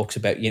Bella talks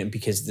about,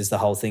 because there's the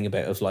whole thing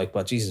about of like,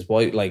 but Jesus,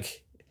 why, like,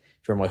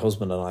 if you're my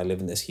husband and I live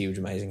in this huge,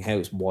 amazing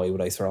house, why would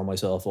I throw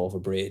myself off a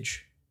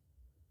bridge?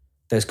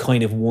 There's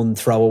kind of one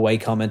throwaway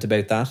comment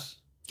about that,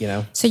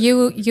 So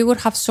you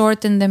would have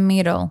sort in the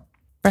middle,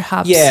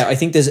 perhaps. Yeah, I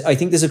think there's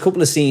a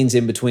couple of scenes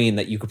in between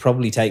that you could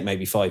probably take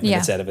maybe 5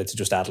 minutes out of it to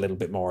just add a little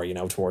bit more,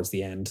 towards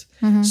the end.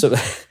 Mm-hmm. So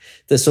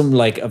there's some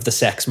like of the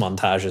sex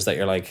montages that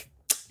you're like,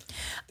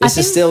 this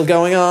is still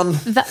going on.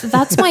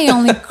 That's my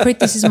only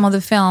criticism of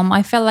the film.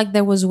 I felt like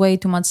there was way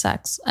too much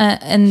sex,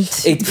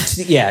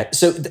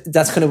 So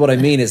that's kind of what I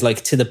mean. Is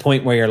like to the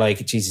point where you're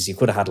like, Jesus, you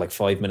could have had like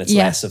 5 minutes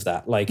less of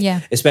that. Like,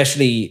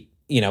 especially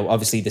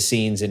obviously the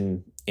scenes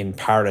in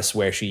Paris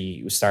where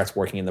she starts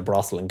working in the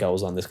brothel and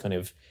goes on this kind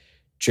of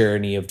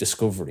journey of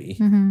discovery.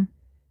 Mm-hmm.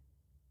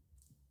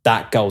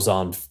 That goes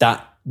on.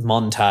 That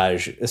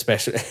montage,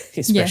 especially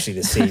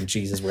the scene,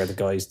 Jesus, where the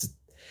guy's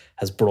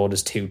has brought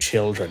his 2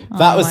 children.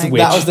 That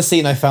was the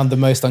scene I found the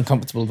most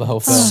uncomfortable of the whole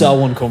film.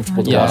 So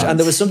uncomfortable to watch. And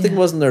there was something,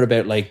 wasn't there,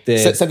 about like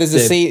the... So there's a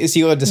scene, as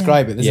you want to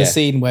describe it, there's a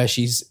scene where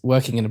she's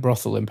working in a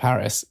brothel in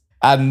Paris,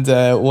 and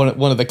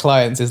one of the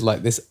clients is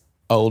like this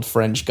old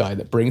French guy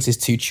that brings his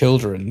 2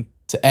 children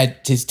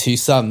his 2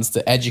 sons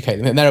to educate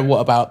them. And they're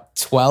about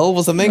 12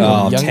 or something?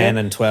 Oh, or 10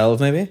 and 12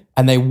 maybe?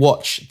 And they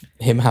watch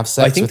him have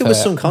sex with I think there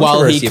was some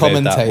controversy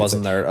about that,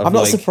 wasn't there? I'm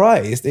not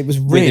surprised. It was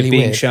really with it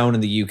being weird. shown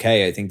in the UK,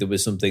 I think there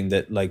was something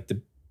that like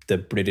the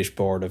British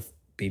board of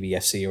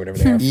BBFC or whatever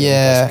they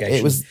are.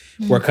 It was.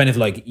 We're kind of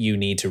like, you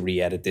need to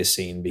re-edit this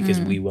scene because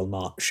we will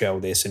not show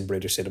this in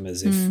British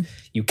cinemas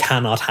if you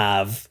cannot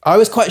have. I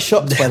was quite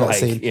shocked by that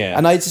scene, yeah.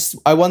 and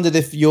I wondered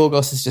if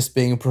Yorgos is just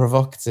being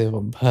provocative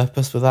on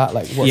purpose with that.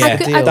 Like, what's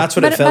the deal? That's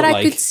what it felt like. But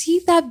I could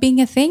see that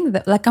being a thing.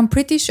 That, like, I'm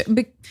pretty sure,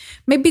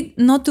 maybe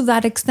not to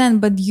that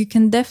extent, but you've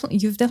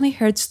definitely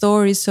heard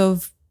stories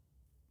of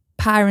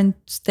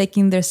parents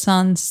taking their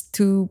sons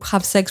to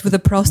have sex with a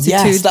prostitute.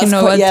 Yes, that's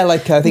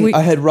like I think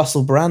I heard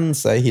Russell Brand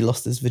say he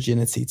lost his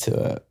virginity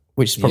to a,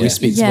 which probably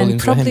speaks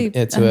volumes for him,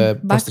 to a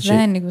back prostitute.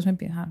 Then it was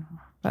maybe, I don't know.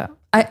 But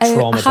I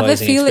traumatizing have a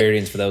feeling,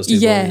 experience for those 2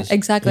 boys. Yeah,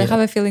 exactly. I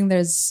have a feeling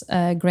there's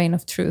a grain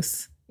of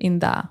truth in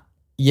that.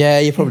 Yeah,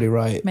 you're probably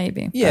right.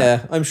 Maybe.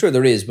 Yeah, I'm sure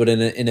there is, but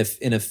in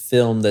a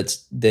film that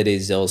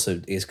is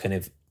also kind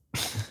of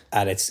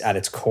at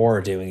its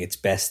core doing its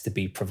best to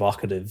be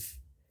provocative.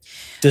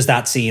 Does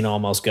that scene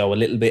almost go a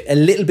little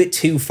bit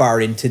too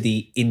far into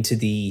the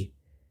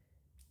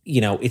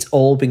it's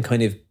all been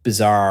kind of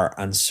bizarre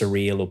and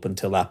surreal up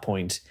until that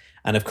point.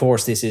 And of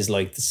course this is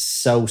like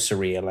so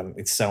surreal and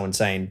it's so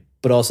insane.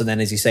 But also then,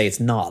 as you say, it's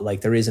not.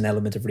 Like there is an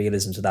element of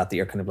realism to that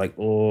you're kind of like,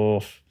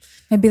 oh,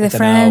 maybe the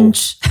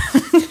French.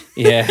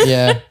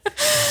 Yeah.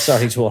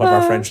 Sorry to all of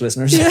our French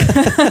listeners.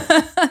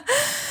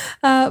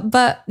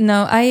 But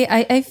no,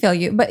 I feel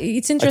you. But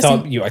it's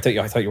interesting. I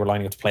thought you were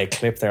lining up to play a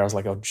clip there. I was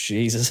like, oh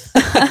Jesus!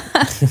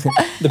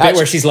 The bit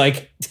where she's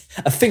like,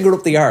 a finger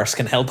up the arse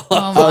can help.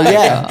 Oh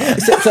yeah.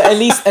 So at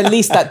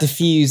least that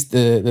diffused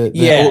the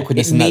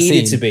awkwardness in that scene. It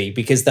needed to be,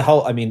 because the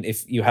whole. I mean,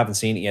 if you haven't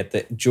seen it yet,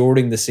 that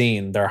during the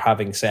scene they're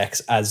having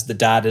sex as the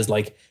dad is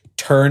like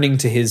turning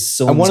to his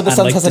sons and one of the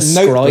sons has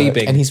a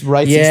notebook and he's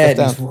writing stuff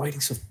down. He's writing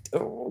stuff.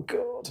 Oh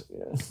God.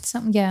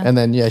 Yeah. And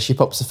then she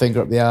pops a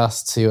finger up the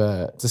ass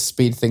to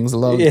speed things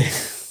along. Yeah.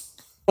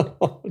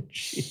 Oh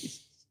jeez.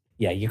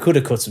 Yeah, you could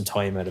have cut some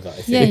time out of it.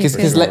 I think. Yeah,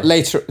 because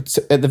later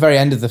at the very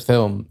end of the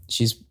film,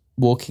 she's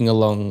walking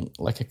along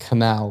like a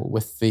canal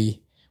with the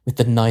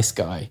nice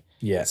guy.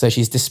 Yeah. So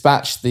she's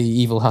dispatched the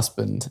evil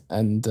husband,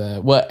 and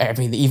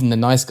even the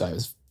nice guy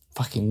was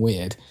fucking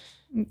weird.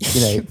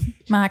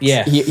 Max.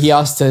 Yeah. He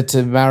asked her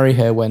to marry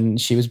her when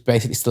she was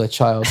basically still a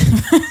child,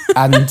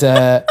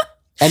 and.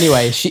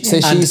 Anyway, she's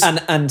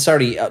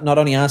sorry, not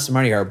only asked to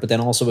marry her, but then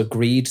also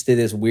agreed to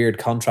this weird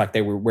contract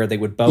where they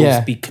would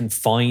both be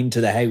confined to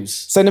the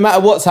house. So no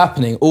matter what's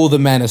happening, all the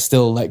men are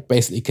still like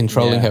basically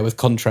controlling her with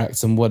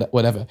contracts and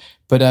whatever.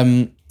 But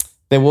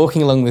they're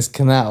walking along this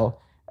canal,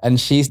 and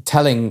she's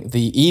telling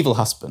the evil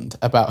husband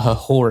about her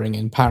whoring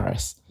in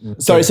Paris.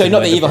 Sorry,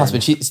 not the evil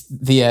husband. She's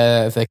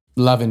the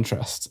love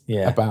interest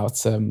about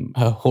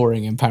her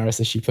whoring in Paris,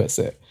 as she puts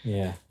it.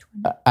 Yeah.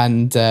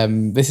 And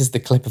this is the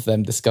clip of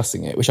them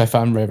discussing it, which I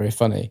found very, very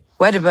funny.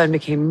 Wedderburn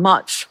became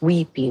much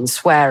weepy and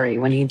sweary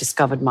when he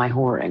discovered my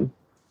whoring.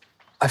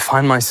 I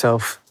find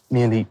myself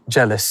merely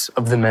jealous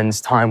of the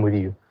men's time with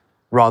you,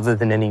 rather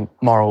than any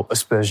moral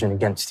aspersion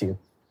against you.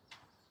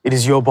 It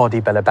is your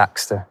body, Bella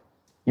Baxter,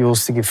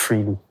 yours to give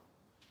freely.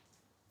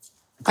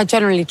 I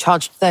generally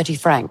charged 30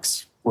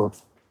 francs. Well,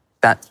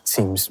 that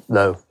seems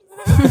low.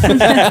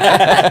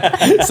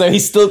 So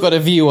he's still got a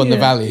view on the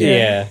value.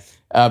 Yeah.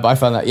 But I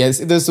found that,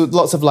 there's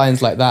lots of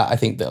lines like that, I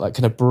think, that like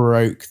kind of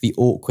broke the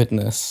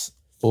awkwardness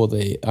or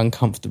the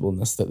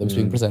uncomfortableness that was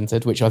being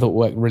presented, which I thought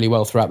worked really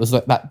well throughout. There's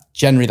like that,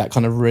 generally that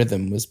kind of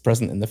rhythm was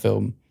present in the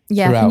film.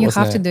 Yeah, I think you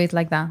have to do it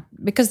like that,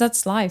 because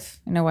that's life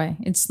in a way.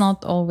 It's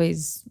not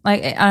always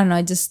like, I don't know,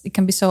 it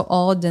can be so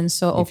odd and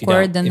so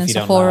awkward and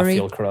so horror-y.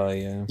 You'll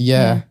cry,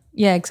 Yeah,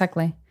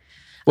 exactly.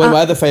 One of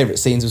my other favourite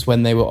scenes was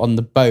when they were on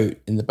the boat,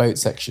 in the boat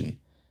section,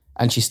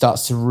 and she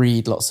starts to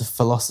read lots of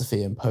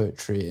philosophy and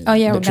poetry. And Oh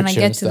yeah, we're gonna literature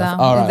get and to stuff.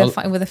 that All with,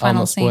 right, with the I'll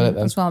final not spoil scene it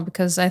then. as well,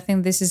 because I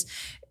think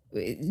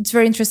it's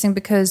very interesting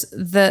because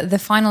the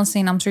final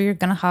scene, I'm sure you're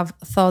gonna have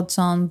thoughts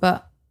on,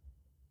 but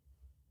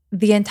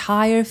the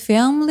entire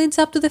film leads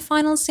up to the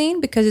final scene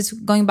because it's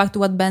going back to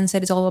what Ben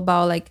said. It's all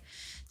about like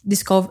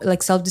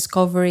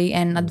self-discovery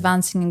and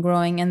advancing and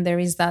growing. And there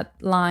is that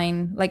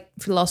line, like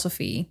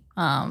philosophy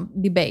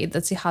debate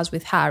that she has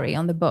with Harry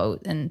on the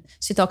boat, and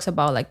she talks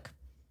about like,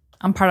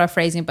 I'm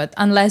paraphrasing, but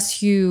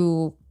unless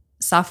you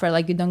suffer,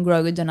 like you don't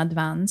grow, you don't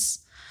advance.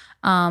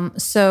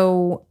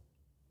 So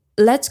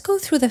let's go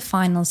through the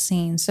final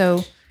scene.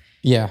 So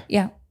Yeah.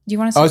 do you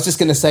want to? I was just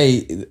going to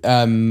say,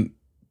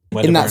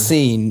 in that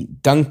scene,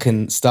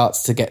 Duncan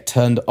starts to get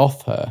turned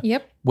off her.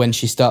 Yep. When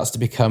she starts to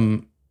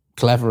become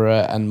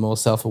cleverer and more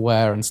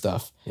self-aware and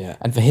stuff. Yeah.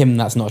 And for him,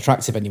 that's not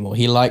attractive anymore.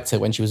 He liked her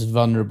when she was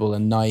vulnerable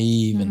and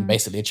naive and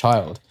basically a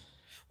child.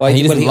 Well, And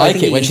he doesn't I like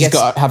think it when he she's gets-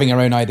 got having her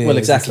own ideas. Well, and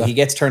exactly. stuff. He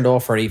gets turned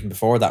off her even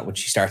before that when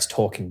she starts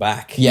talking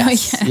back.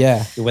 Yes.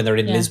 Yeah. When they're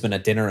in Yeah. Lisbon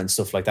at dinner and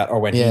stuff like that, or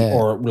when Yeah.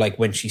 or like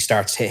when she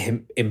starts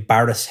to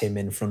embarrass him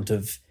in front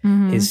of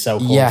his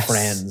so-called Yes.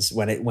 friends.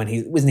 When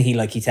he wasn't he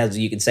like he tells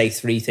you can say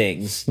three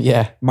things: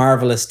 Yeah.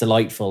 marvelous,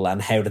 delightful,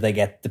 and how do they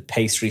get the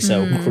pastry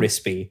so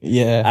crispy?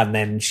 Yeah. And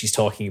then she's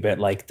talking about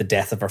like the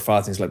death of her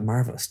father. And he's like,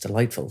 marvelous,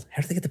 delightful.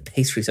 How do they get the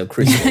pastry so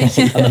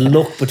crispy? And the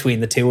look between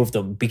the two of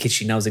them, because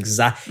she knows it's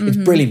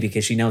brilliant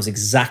because she knows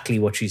exactly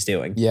what she's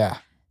doing. Yeah.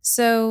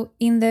 So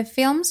in the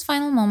film's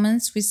final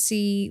moments, we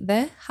see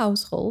the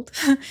household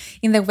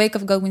in the wake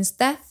of Godwin's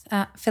death.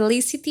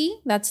 Felicity,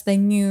 that's the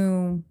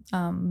new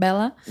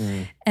Bella,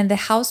 and the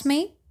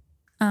housemaid,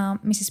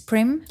 Mrs.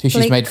 Prim, Who she's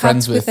play made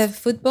friends cuts with a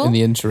football. in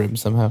the interim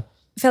somehow.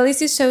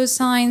 Felicity shows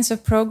signs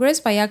of progress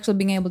by actually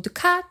being able to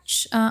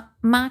catch.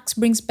 Max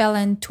brings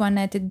Bella into a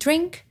netted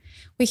drink.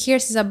 We hear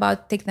she's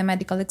about to take the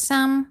medical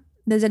exam.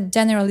 The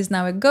general is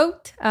now a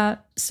goat.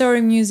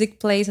 Sorry music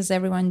plays as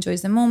everyone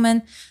enjoys the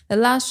moment. The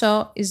last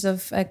shot is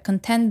of a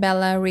content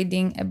Bella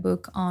reading a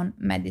book on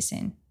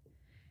medicine.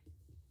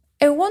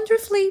 A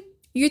wonderfully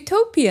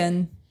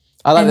utopian.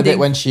 I like the bit ending.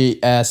 when she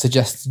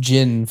suggests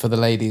gin for the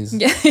ladies.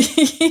 Yeah.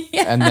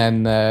 And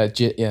then and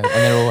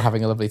they're all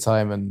having a lovely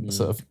time and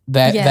sort of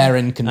they're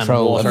in And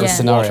control of the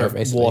scenario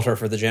basically. water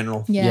for the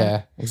general.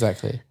 Yeah,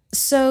 exactly.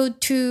 So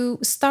to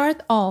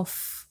start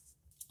off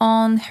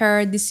on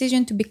her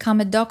decision to become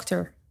a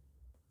doctor,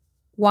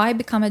 why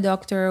become a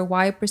doctor?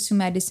 Why pursue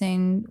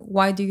medicine?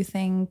 Why do you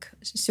think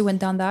she went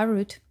down that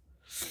route?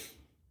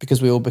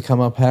 Because we all become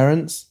our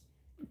parents.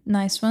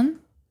 Nice one.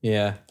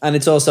 Yeah. And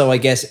it's also, I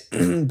guess,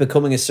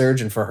 becoming a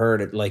surgeon for her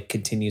that like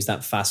continues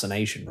that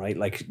fascination, right?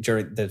 Like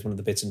there's one of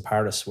the bits in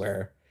Paris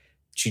where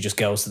she just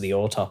goes to the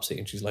autopsy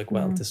and she's like,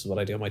 well, this is what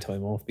I do on my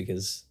time off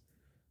because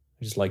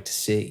I just like to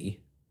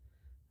see.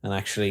 And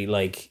actually,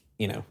 like,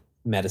 you know,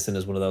 medicine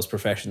is one of those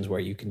professions where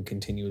you can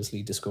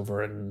continuously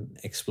discover and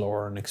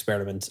explore and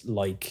experiment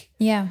like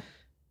Yeah.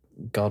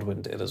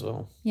 Godwin did as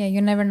well. Yeah,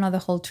 you never know the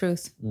whole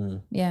truth.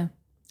 Yeah.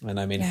 And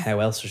I mean,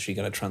 how else is she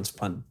going to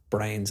transplant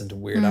brains into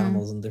weird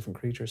animals and different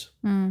creatures?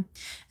 And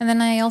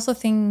then I also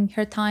think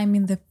her time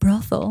in the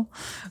brothel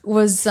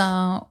was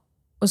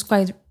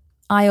quite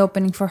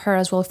eye-opening for her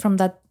as well from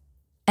that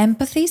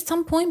empathy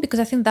standpoint, because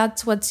I think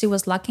that's what she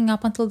was lacking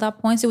up until that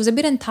point. She was a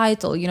bit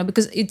entitled, you know,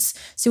 because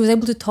she was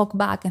able to talk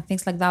back and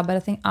things like that. But I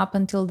think up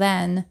until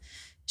then,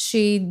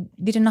 she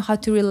didn't know how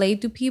to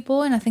relate to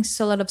people. And I think she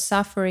saw a lot of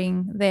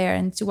suffering there,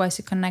 and that's why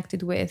she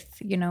connected with,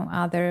 you know,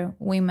 other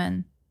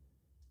women.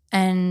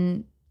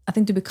 And I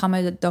think to become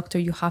a doctor,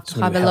 you have to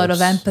have a lot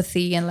of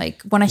empathy and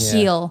like want to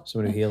heal.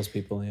 Someone who heals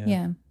people,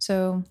 Yeah.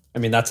 So I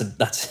mean, that's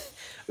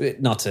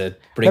not to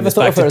bring Never this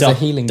thought back of her to as a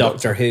healing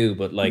Doctor Who,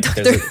 but like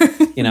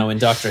you know, in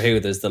Doctor Who,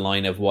 there's the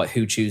line of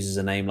who chooses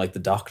a name like the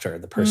Doctor,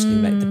 the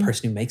person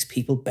who makes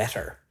people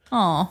better.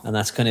 oh, And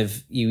that's kind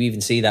of, you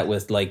even see that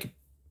with like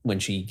when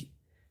she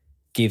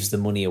gives the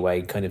money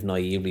away kind of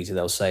naively to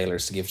those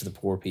sailors to give to the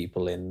poor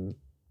people in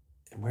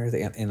where are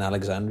they at? In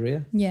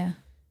Alexandria. yeah.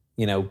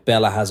 You know,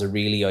 Bella has a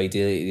really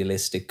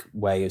idealistic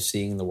way of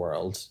seeing the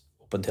world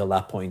up until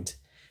that point.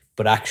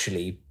 But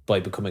actually, by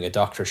becoming a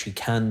doctor, she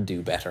can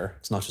do better.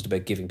 It's not just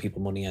about giving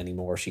people money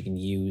anymore. She can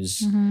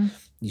use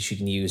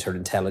her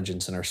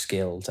intelligence and her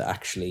skill to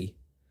actually,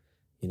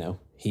 you know,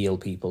 heal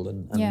people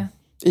and Yeah.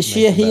 Is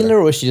she a healer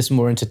or is she just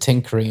more into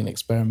tinkering and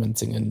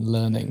experimenting and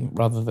learning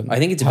rather than I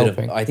think it's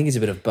helping? a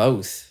bit of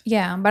both.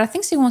 Yeah, but I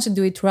think she wants to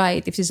do it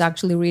right if she's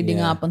actually reading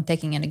Yeah. up on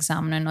taking an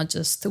exam and not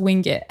just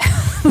wing it.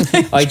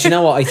 Do you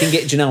know what? I think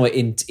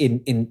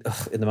in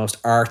the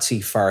most artsy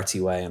farty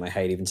way, and I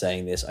hate even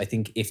saying this, I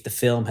think if the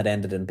film had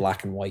ended in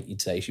black and white,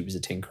 you'd say she was a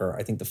tinkerer.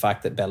 I think the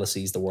fact that Bella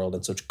sees the world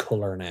in such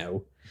colour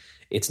now,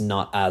 it's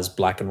not as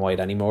black and white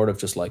anymore of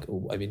just like,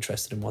 oh, I'm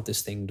interested in what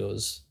this thing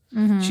does.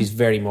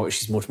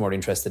 She's much more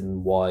interested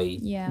in why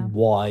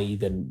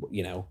than,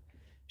 you know,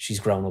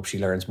 she's grown up, she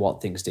learns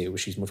what things do.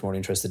 She's much more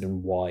interested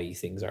in why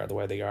things are the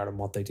way they are and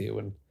what they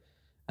do.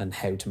 and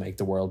how to make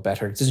the world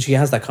better. She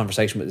has that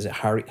conversation with, is it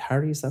Harry?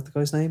 Harry, is that the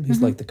guy's name?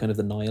 Who's like the kind of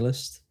the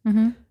nihilist.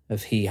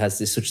 Of he has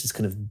this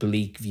kind of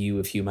bleak view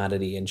of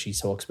humanity, and she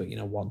talks about,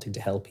 wanting to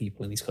help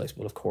people, and he's like,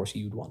 well, of course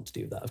you'd want to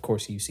do that. Of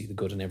course you see the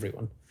good in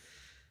everyone.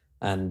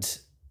 And,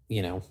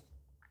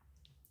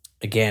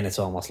 again, it's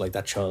almost like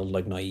that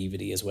childlike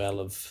naivety as well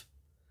of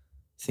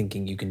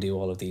thinking you can do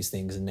all of these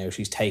things. And now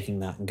she's taking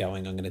that and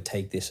going, I'm going to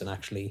take this and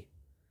actually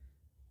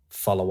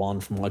follow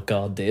on from what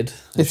God did.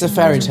 It's a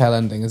fairy tale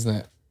ending, isn't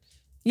it?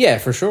 Yeah,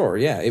 for sure.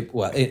 Yeah.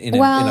 In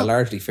a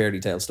largely fairy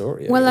tale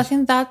story. Well, I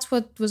think that's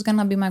what was going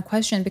to be my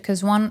question,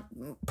 because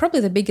probably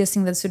the biggest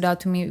thing that stood out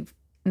to me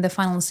in the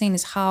final scene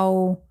is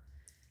how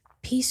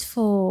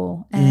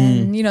peaceful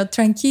and,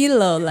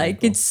 tranquilo.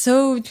 Like, it's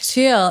so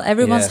chill.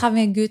 Everyone's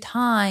having a good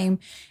time.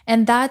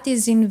 And that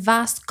is in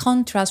vast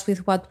contrast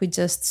with what we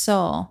just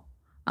saw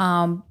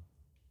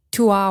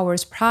 2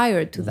 hours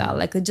prior to that.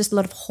 Like, just a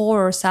lot of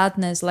horror,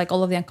 sadness, like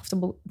all of the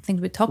uncomfortable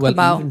things we talked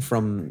about. Even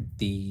from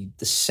the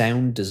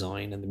sound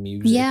design and the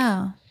music.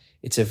 Yeah.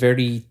 It's a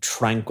very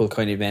tranquil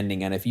kind of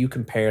ending. And if you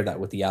compare that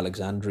with the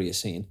Alexandria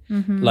scene,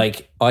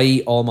 like,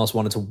 I almost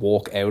wanted to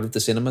walk out of the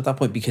cinema at that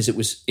point, because it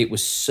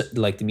was so,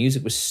 like, the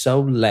music was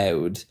so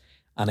loud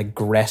and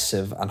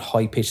aggressive and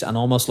high pitched and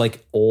almost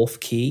like off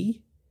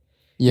key.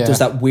 Yeah. There's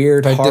that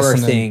weird Very horror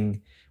dissonant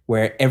thing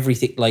where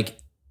everything, like,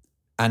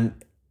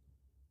 and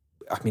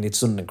I mean, it's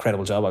done an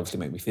incredible job, obviously, to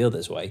make me feel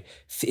this way.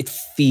 It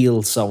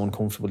feels so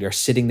uncomfortable. You're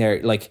sitting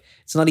there, like,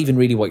 it's not even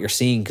really what you're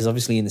seeing, because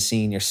obviously in the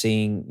scene you're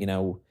seeing,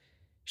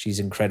 she's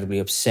incredibly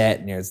upset,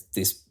 and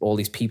there's all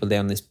these people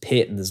down in this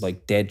pit, and there's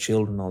like dead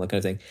children and all that kind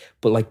of thing.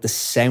 But like the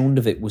sound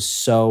of it was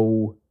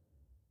so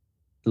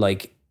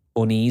like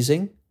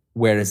uneasing,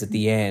 whereas at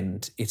the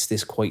end it's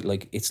this quite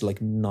like, it's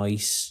like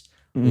nice,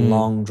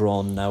 long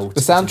drawn notes.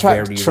 The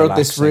soundtrack trod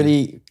this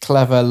really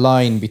clever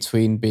line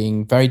between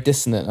being very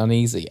dissonant,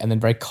 uneasy, and then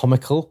very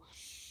comical.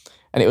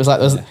 And it was like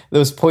there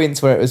was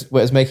points where it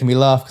was making me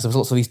laugh, because there was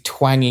lots of these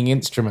twanging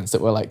instruments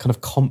that were like kind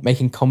of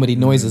making comedy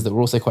noises that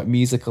were also quite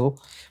musical.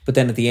 But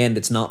then at the end,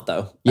 it's not,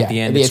 though. Yeah, at the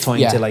end, it's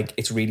trying to like,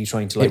 it's really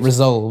trying to like, it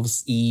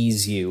resolves,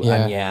 ease you,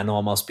 and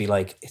almost be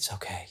like, it's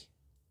okay,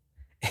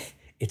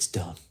 it's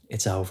done,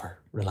 it's over,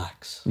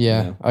 relax.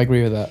 Yeah, I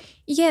agree with that.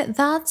 Yeah,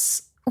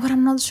 that's what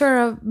I'm not sure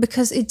of,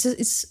 because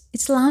it's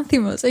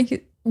Lanthimos.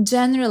 Like,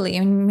 generally,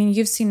 I mean,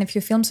 you've seen a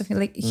few films of him.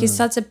 Like, he's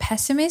such a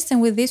pessimist, and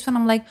with this one,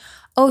 I'm like,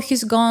 oh,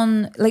 he's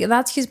gone. Like,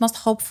 that's his most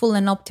hopeful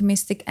and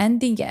optimistic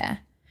ending. Yeah,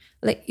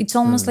 like, it's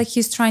almost like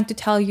he's trying to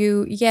tell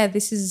you, yeah,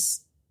 this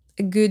is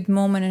a good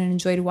moment and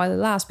enjoy it while it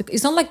lasts. Because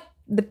it's not like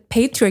the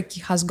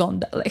patriarchy has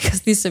gone, like, has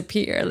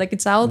disappeared. Like,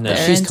 it's out there.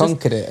 She's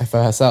conquered it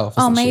for herself.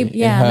 Oh,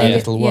 maybe, in her maybe,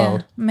 little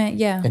world,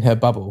 in her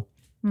bubble.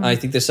 I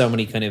think there's so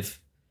many kind of,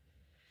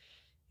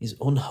 is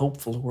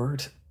unhopeful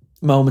word,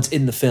 moments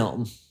in the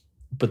film,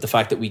 but the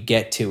fact that we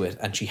get to it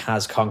and she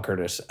has conquered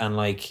it, and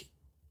like,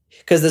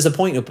 because there's a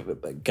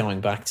point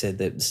going back to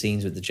the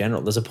scenes with the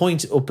general, there's a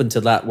point up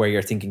until that where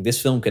you're thinking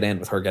this film could end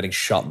with her getting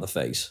shot in the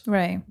face.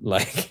 Right.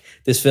 Like,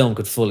 this film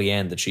could fully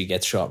end that she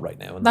gets shot right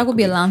now. And that would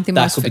be a Lanthimos.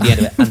 That could be the end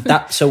of it.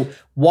 And so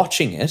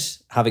watching it,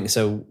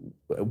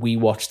 we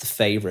watched The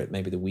Favourite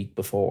maybe the week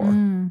before,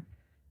 and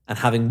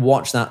having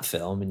watched that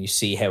film and you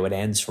see how it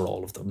ends for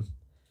all of them,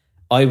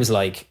 I was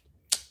like,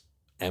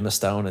 Emma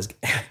Stone is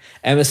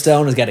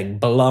getting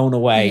blown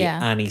away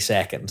any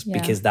second,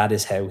 because that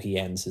is how he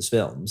ends his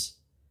films.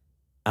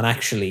 And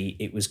actually,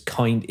 it was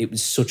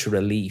such a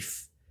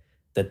relief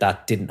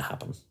that didn't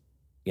happen.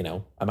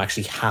 I'm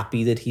actually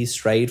happy that he's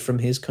strayed from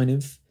his kind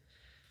of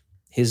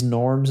his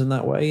norms in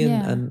that way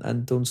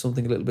and done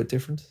something a little bit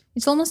different.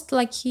 It's almost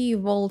like he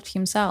evolved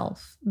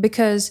himself,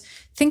 because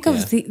think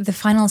of the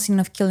final scene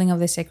of Killing of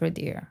the Sacred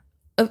Deer,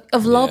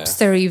 of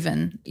Lobster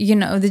even.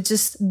 They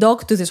just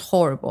Dogtooth is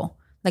horrible.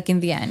 Like,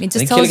 in the end, it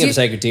just tells Killing you. of the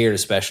Sacred Deer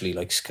especially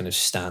like kind of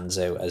stands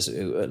out as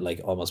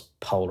like almost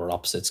polar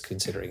opposites,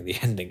 considering the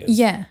ending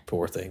of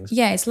Poor Things.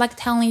 Yeah, it's like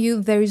telling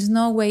you there is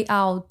no way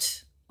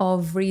out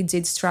of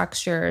rigid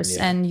structures,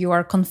 and you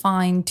are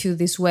confined to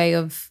this way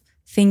of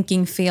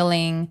thinking,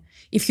 feeling.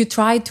 If you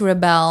try to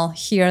rebel,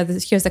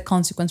 here's the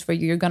consequence for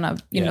you. You're gonna,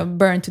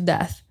 burn to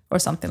death or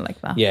something like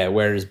that. Yeah,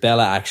 whereas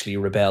Bella actually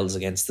rebels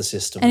against the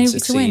system and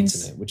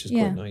succeeds in it, which is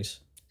quite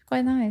nice.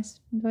 Quite nice.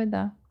 Enjoyed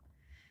that.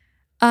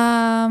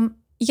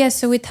 Yeah,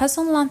 so it has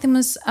on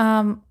Lanthimos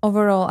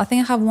overall. I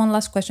think I have one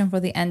last question for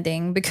the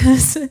ending,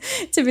 because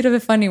it's a bit of a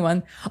funny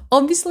one.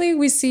 Obviously,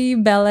 we see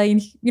Bella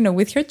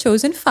with her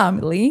chosen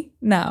family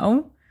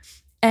now,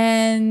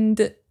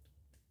 and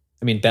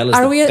I mean,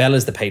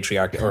 Bella's the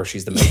patriarch, or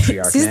she's the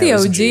matriarch. She's the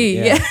OG.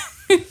 Yeah.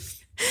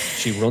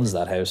 She runs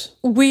that house.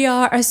 We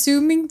are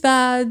assuming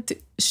that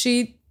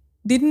she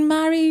didn't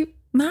marry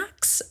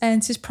Max,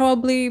 and she's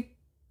probably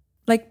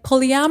like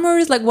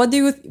polyamorous. Like, what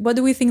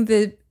do we think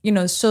the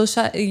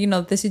social,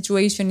 the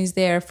situation is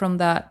there from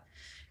that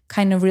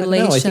kind of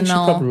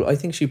relational? I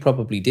think she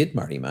probably did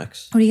marry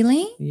Max.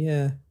 Really?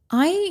 Yeah.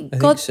 I think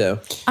got so.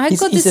 I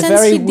got the he's a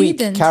sense very he weak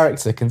didn't.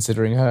 character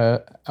considering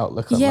her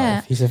outlook on Yeah.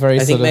 life. He's a very I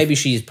sort think of maybe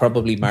she's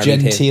probably married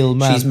genteel him.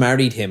 man. She's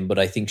married him, but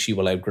I think she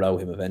will outgrow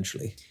him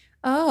eventually.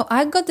 Oh,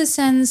 I got the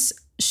sense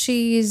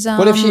she's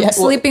What if she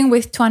sleeping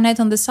with Toinette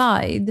on the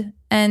side,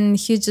 and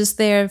he's just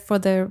there for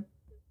the,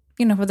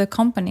 for the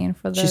company and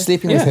for the. She's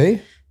sleeping with who?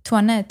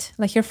 Toinette,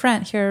 like her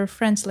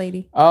friend's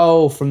lady.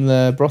 Oh, from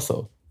the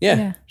brothel.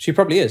 Yeah, she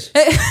probably is.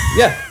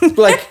 Yeah,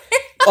 like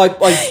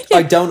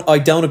I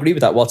don't agree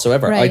with that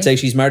whatsoever. Right. I'd say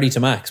she's married to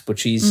Max, but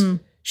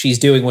she's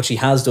doing what she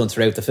has done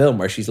throughout the film,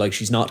 where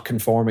she's not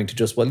conforming to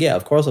just, well, yeah,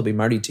 of course I'll be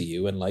married to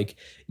you, and like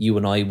you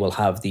and I will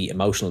have the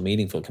emotional,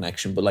 meaningful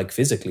connection, but like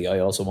physically, I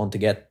also want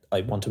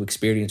to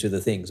experience other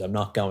things. I'm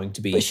not going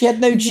to be. But she had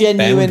no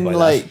genuine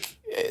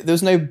there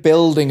was no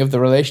building of the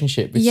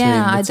relationship between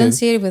I the don't two.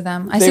 see it with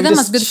them. I They see were them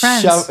just as good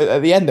friends.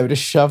 At the end, they were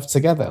just shoved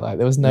together. Like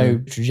there was no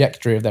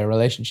trajectory of their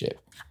relationship.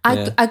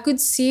 I could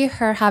see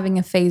her having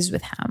a phase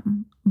with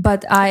him,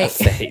 but I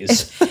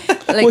phase.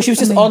 Well, she was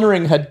just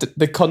honouring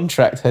the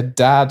contract her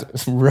dad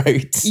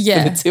wrote for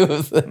the two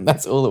of them.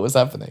 That's all that was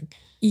happening.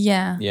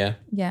 Yeah.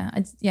 Yeah.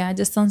 I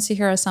just don't see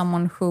her as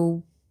someone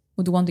who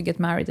would want to get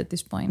married at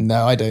this point.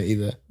 No, I don't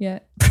either. Yeah.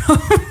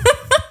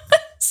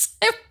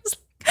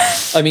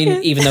 I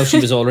mean, even though she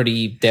was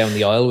already down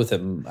the aisle with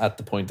him at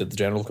the point that the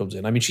general comes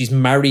in. I mean, she's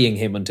marrying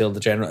him until he's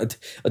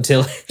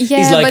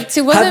like, but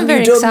she wasn't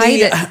very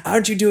excited.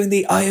 Aren't you doing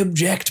the I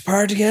object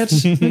part yet?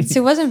 She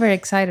wasn't very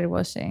excited,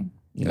 was she?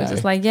 She was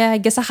just like, I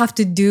guess I have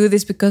to do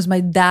this because my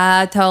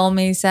dad told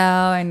me so,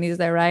 and it's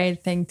the right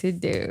thing to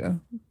do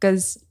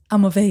because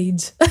I'm of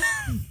age.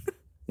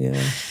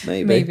 Yeah,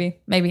 maybe.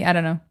 I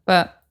don't know,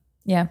 but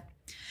yeah.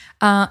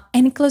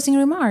 Any closing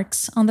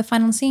remarks on the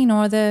final scene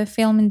or the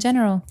film in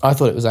general? I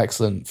thought it was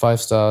excellent. 5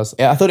 stars.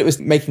 Yeah, I thought it was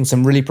making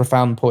some really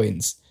profound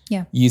points.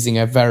 Yeah. Using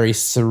a very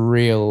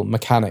surreal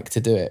mechanic to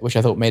do it, which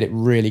I thought made it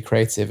really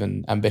creative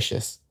and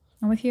ambitious.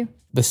 I'm with you.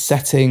 The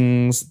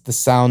settings, the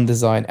sound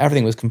design,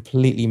 everything was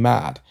completely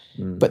mad.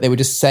 But they were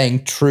just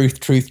saying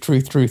truth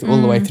all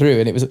the way through.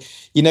 And it was,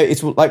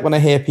 it's like when I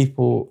hear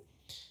people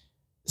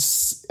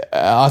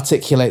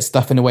articulate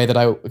stuff in a way that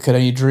I could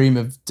only dream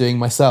of doing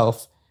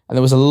myself. And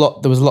there was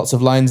lots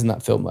of lines in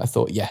that film that I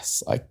thought,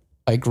 yes, I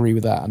agree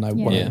with that, and I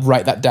want to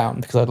write that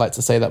down because I'd like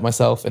to say that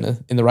myself in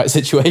the right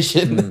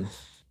situation.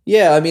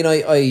 Yeah, I mean, I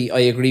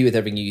agree with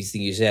everything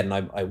you said, and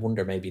I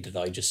wonder maybe did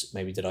I just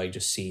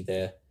see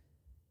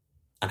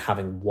and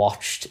having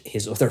watched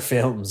his other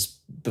films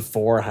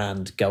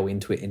beforehand, go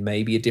into it in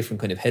maybe a different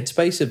kind of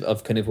headspace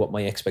of kind of what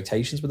my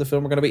expectations for the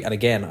film are going to be. And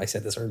again, I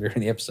said this earlier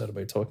in the episode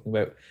about talking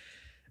about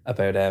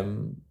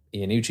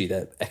Iannucci,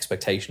 that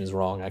expectation is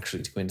wrong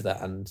actually to go into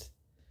that. And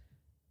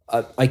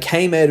I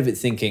came out of it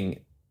thinking,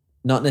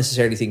 not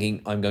necessarily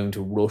thinking I'm going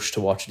to rush to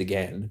watch it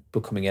again,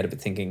 but coming out of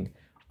it thinking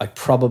I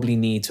probably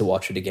need to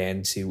watch it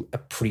again to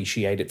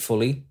appreciate it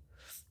fully,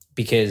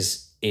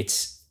 because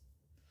it's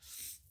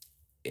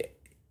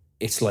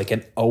like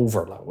an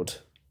overload.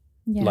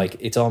 Yeah. Like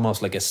it's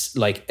almost like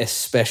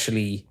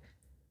especially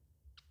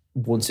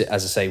once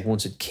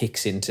it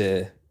kicks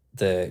into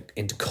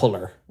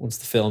color, once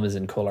the film is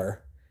in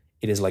color,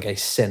 it is like a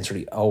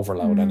sensory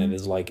overload, and it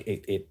is like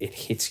it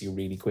hits you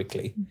really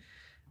quickly.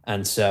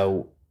 And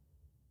so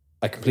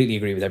I completely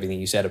agree with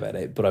everything you said about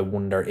it, but I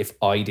wonder if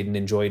I didn't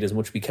enjoy it as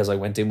much because I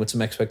went in with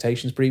some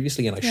expectations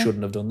previously, and I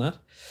shouldn't have done that.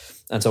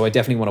 And so I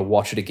definitely want to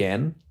watch it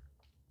again.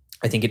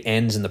 I think it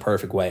ends in the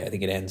perfect way. I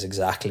think it ends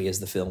exactly as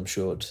the film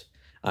should.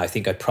 I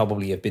think I'd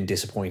probably have been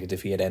disappointed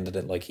if he had ended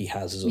it like he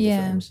has his other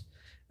films,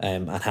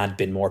 and had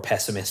been more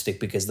pessimistic,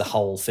 because the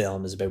whole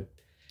film is about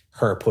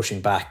her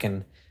pushing back.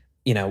 And,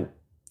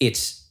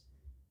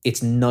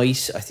 it's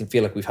nice. I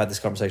feel like we've had this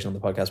conversation on the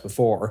podcast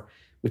before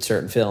with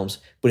certain films,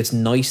 but it's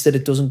nice that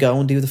it doesn't go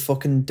and do the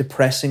fucking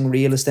depressing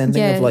realist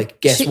ending of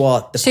like, guess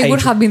what? She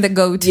would have been the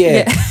GOAT.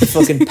 Yeah. The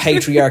fucking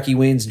patriarchy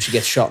wins and she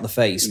gets shot in the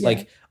face. Yeah.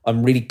 Like,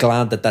 I'm really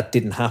glad that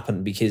didn't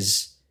happen,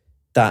 because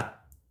that's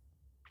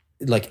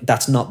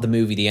not the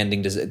movie the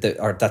ending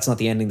or that's not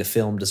the ending the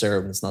film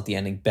deserved, and it's not the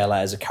ending Bella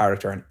as a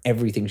character and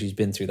everything she's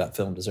been through that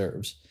film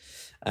deserves.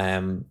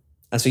 And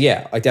so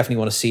I definitely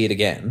want to see it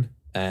again.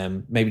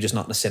 Maybe just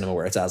not in a cinema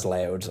where it's as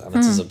loud and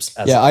it's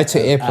as I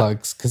took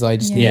earplugs because I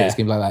just knew it was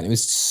going to be like that, and it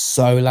was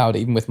so loud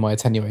even with my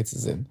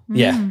attenuators in.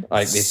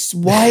 Why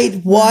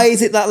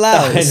is it that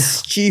loud? It's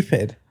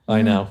stupid.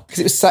 I know,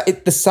 because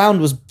the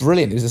sound was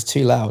brilliant. It was just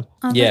too loud.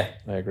 Yeah,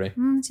 I agree.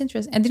 It's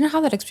interesting. I didn't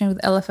have that experience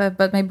with LFF,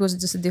 but maybe it was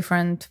just a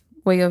different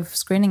way of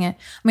screening it.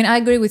 I mean, I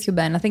agree with you,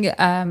 Ben. I think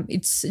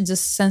it's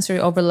just sensory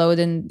overload,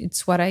 and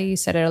it's what I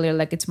said earlier,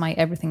 like it's my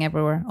everything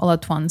everywhere all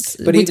at once,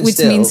 but which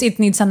means it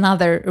needs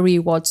another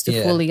rewatch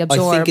to fully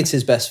absorb. I think it's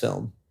his best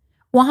film.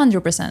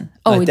 100%.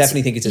 I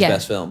definitely think it's his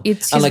best film.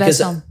 It's his best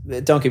film.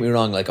 Don't get me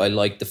wrong, like I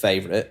like The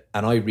Favourite,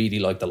 and I really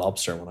liked The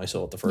Lobster when I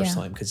saw it the first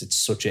time, because it's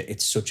such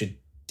a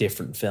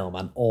different film,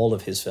 and all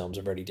of his films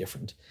are very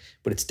different.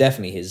 But it's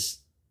definitely his.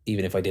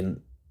 Even if I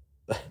didn't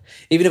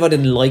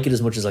like it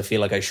as much as I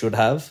feel like I should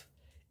have,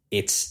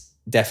 it's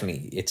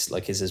definitely it's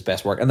like his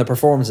best work, and the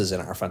performances in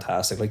it are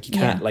fantastic. Like you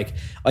can't like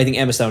I think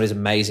Emma Stone is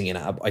amazing in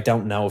it. I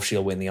don't know if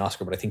she'll win the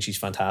Oscar, but I think she's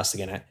fantastic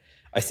in it.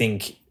 I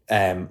think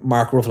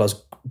Mark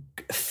Ruffalo's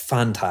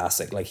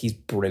fantastic. Like he's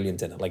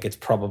brilliant in it. Like it's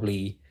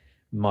probably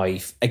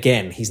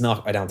he's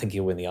not, I don't think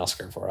he'll win the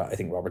Oscar for it. I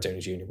think Robert Downey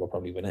Jr. will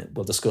probably win it.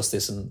 We'll discuss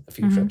this in a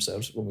future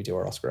episode when we do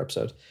our Oscar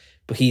episode,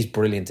 but he's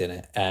brilliant in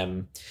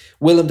it.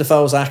 Willem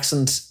Dafoe's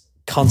accent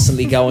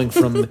constantly going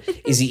from,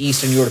 is he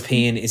Eastern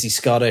European? Is he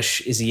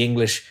Scottish? Is he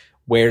English?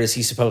 Where is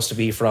he supposed to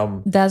be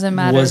from? Doesn't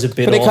matter. Was a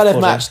bit but it kind of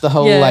off-putting. matched the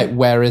whole like,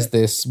 where is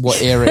this?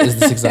 What era is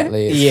this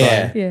exactly?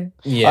 It's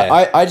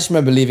fine. I just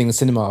remember leaving the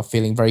cinema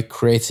feeling very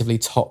creatively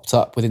topped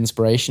up with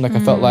inspiration. Like I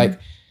felt like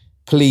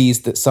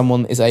pleased that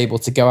someone is able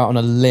to go out on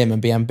a limb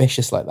and be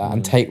ambitious like that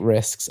and take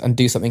risks and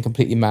do something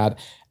completely mad.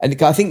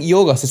 And I think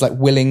Yorgos is like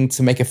willing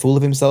to make a fool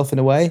of himself in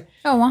a way,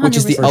 100%. which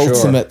is the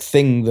ultimate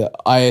thing that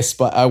I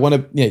aspire. I want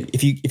to,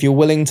 if you're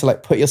willing to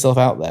like put yourself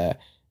out there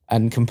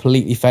and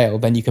completely fail,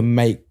 then you can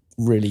make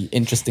really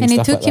interesting stuff.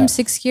 And it took like him that.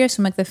 6 years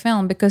to make the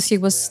film because he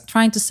was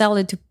trying to sell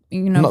it to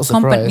Not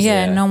company.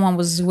 surprised, No one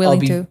was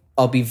willing to.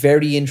 I'll be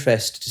very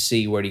interested to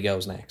see where he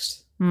goes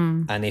next,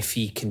 and if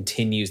he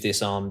continues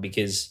this on,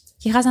 because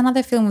he has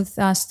another film with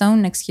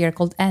Stone next year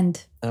called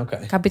End.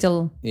 Okay.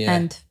 Capital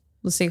End.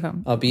 We'll see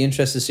him. I'll be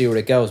interested to see where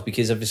it goes,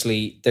 because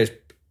obviously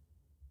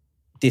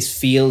this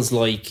feels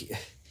like,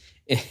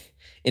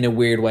 in a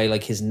weird way,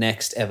 like his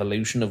next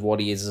evolution of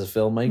what he is as a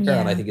filmmaker. Yeah.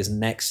 And I think his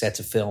next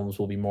sets of films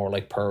will be more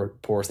like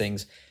Poor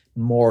Things,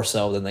 more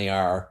so than they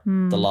are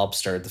The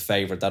Lobster, The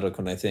Favourite, that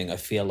kind of thing. I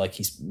feel like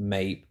he's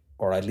made,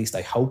 or at least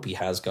I hope he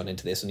has gone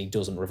into this and he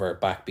doesn't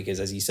revert back, because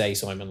as you say,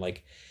 Simon,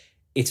 like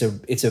it's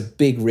a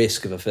big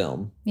risk of a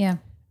film. Yeah.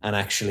 And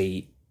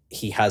actually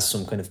he has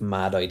some kind of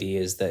mad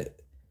ideas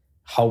that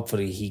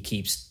hopefully he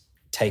keeps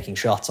taking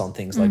shots on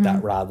things like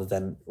that rather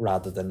than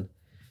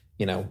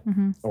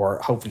or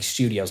hopefully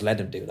studios let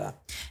him do that.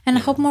 And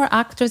I hope more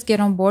actors get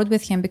on board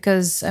with him,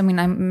 because I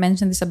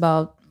mentioned this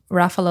about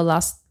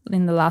Ruffalo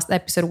in the last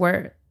episode,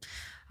 where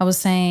I was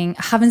saying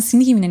I haven't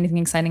seen him in anything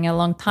exciting in a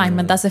long time,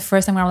 and that's the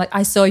first time where I'm like,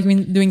 I saw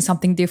him doing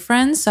something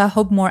different. So I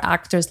hope more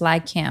actors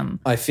like him.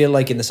 I feel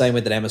like in the same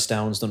way that Emma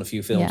Stone's done a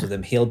few films with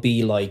him, he'll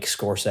be like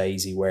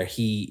Scorsese, where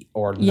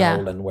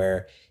Nolan,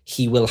 where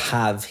he will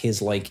have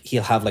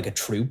he'll have like a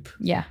troupe.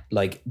 Yeah.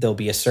 Like there'll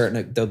be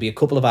a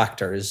couple of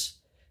actors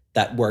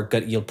that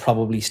you'll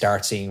probably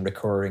start seeing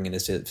recurring in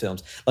his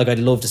films. Like I'd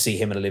love to see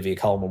him and Olivia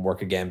Colman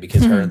work again,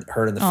 because her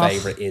in The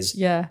Favourite is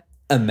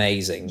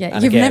amazing. Yeah,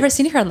 and you've again, never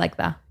seen her like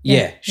that.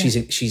 Yeah,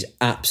 she's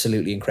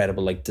absolutely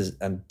incredible. Like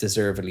and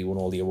deservedly won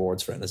all the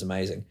awards for it. And is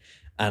amazing.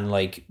 And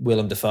like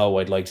Willem Dafoe,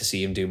 I'd like to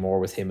see him do more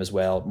with him as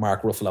well.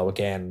 Mark Ruffalo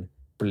again,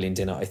 brilliant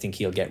in it. I think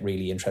he'll get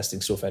really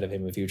interesting stuff out of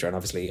him in the future. And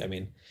obviously, I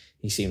mean,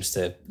 he seems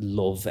to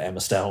love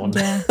Emma Stone.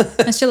 Yeah,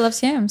 and she loves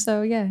him.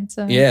 So yeah,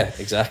 yeah,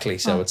 exactly.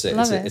 So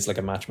it's like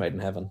a match made in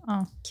heaven.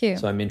 Oh, cute.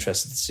 So I'm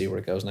interested to see where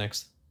it goes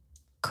next.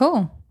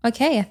 Cool.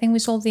 Okay, I think we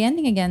solved the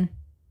ending again.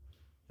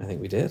 I think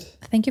we did.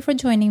 Thank you for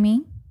joining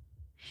me.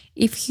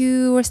 If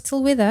you are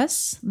still with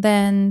us,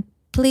 then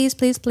please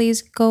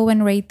go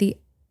and rate the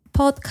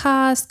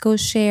podcast. Go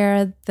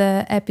share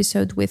the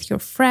episode with your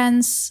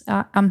friends.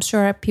 I'm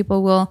sure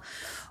people will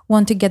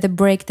want to get a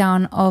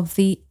breakdown of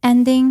the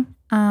ending.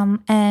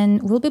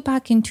 And we'll be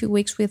back in 2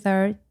 weeks with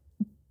our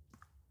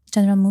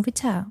general movie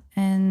tale.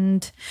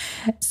 And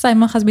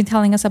Simon has been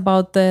telling us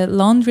about the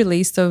laundry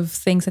list of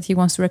things that he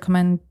wants to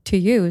recommend to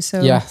you.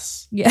 So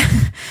yes. Yeah.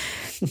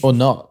 Or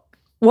not.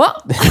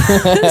 What?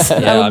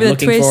 I'm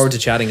looking forward to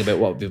chatting about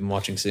what we've been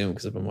watching soon,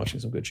 because I've been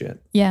watching some good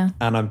shit. Yeah.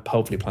 And I'm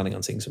hopefully planning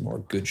on seeing some more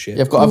good shit.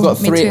 Yeah, I've got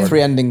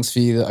three endings for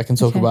you that I can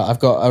talk about. I've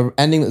got an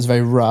ending that's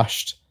very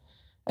rushed,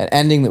 an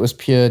ending that was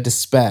pure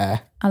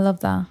despair. I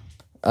love that.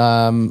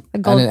 And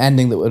an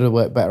ending that would have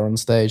worked better on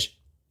stage.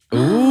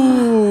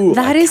 Ooh,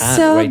 that is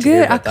so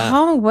good. I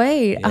can't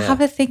wait. Yeah. I have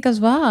a think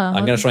as well.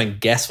 I'm going to try and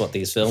guess what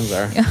these films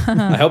are.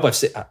 I hope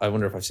I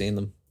wonder if I've seen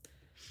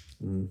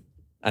them.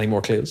 Any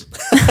more clues?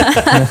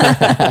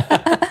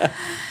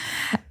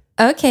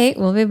 Okay,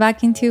 we'll be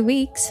back in 2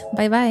 weeks.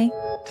 Bye-bye.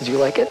 Did you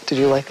like it? Did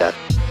you like that?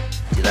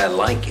 Did I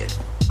like it?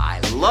 I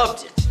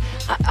loved it.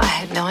 I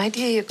had no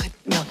idea you could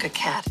milk a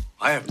cat.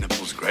 I have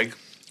nipples, Greg.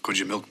 Could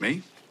you milk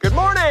me? Good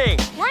morning.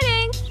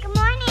 Morning. Good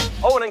morning.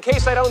 Oh, and in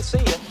case I don't see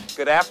you,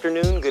 good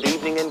afternoon, good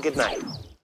evening, and good night.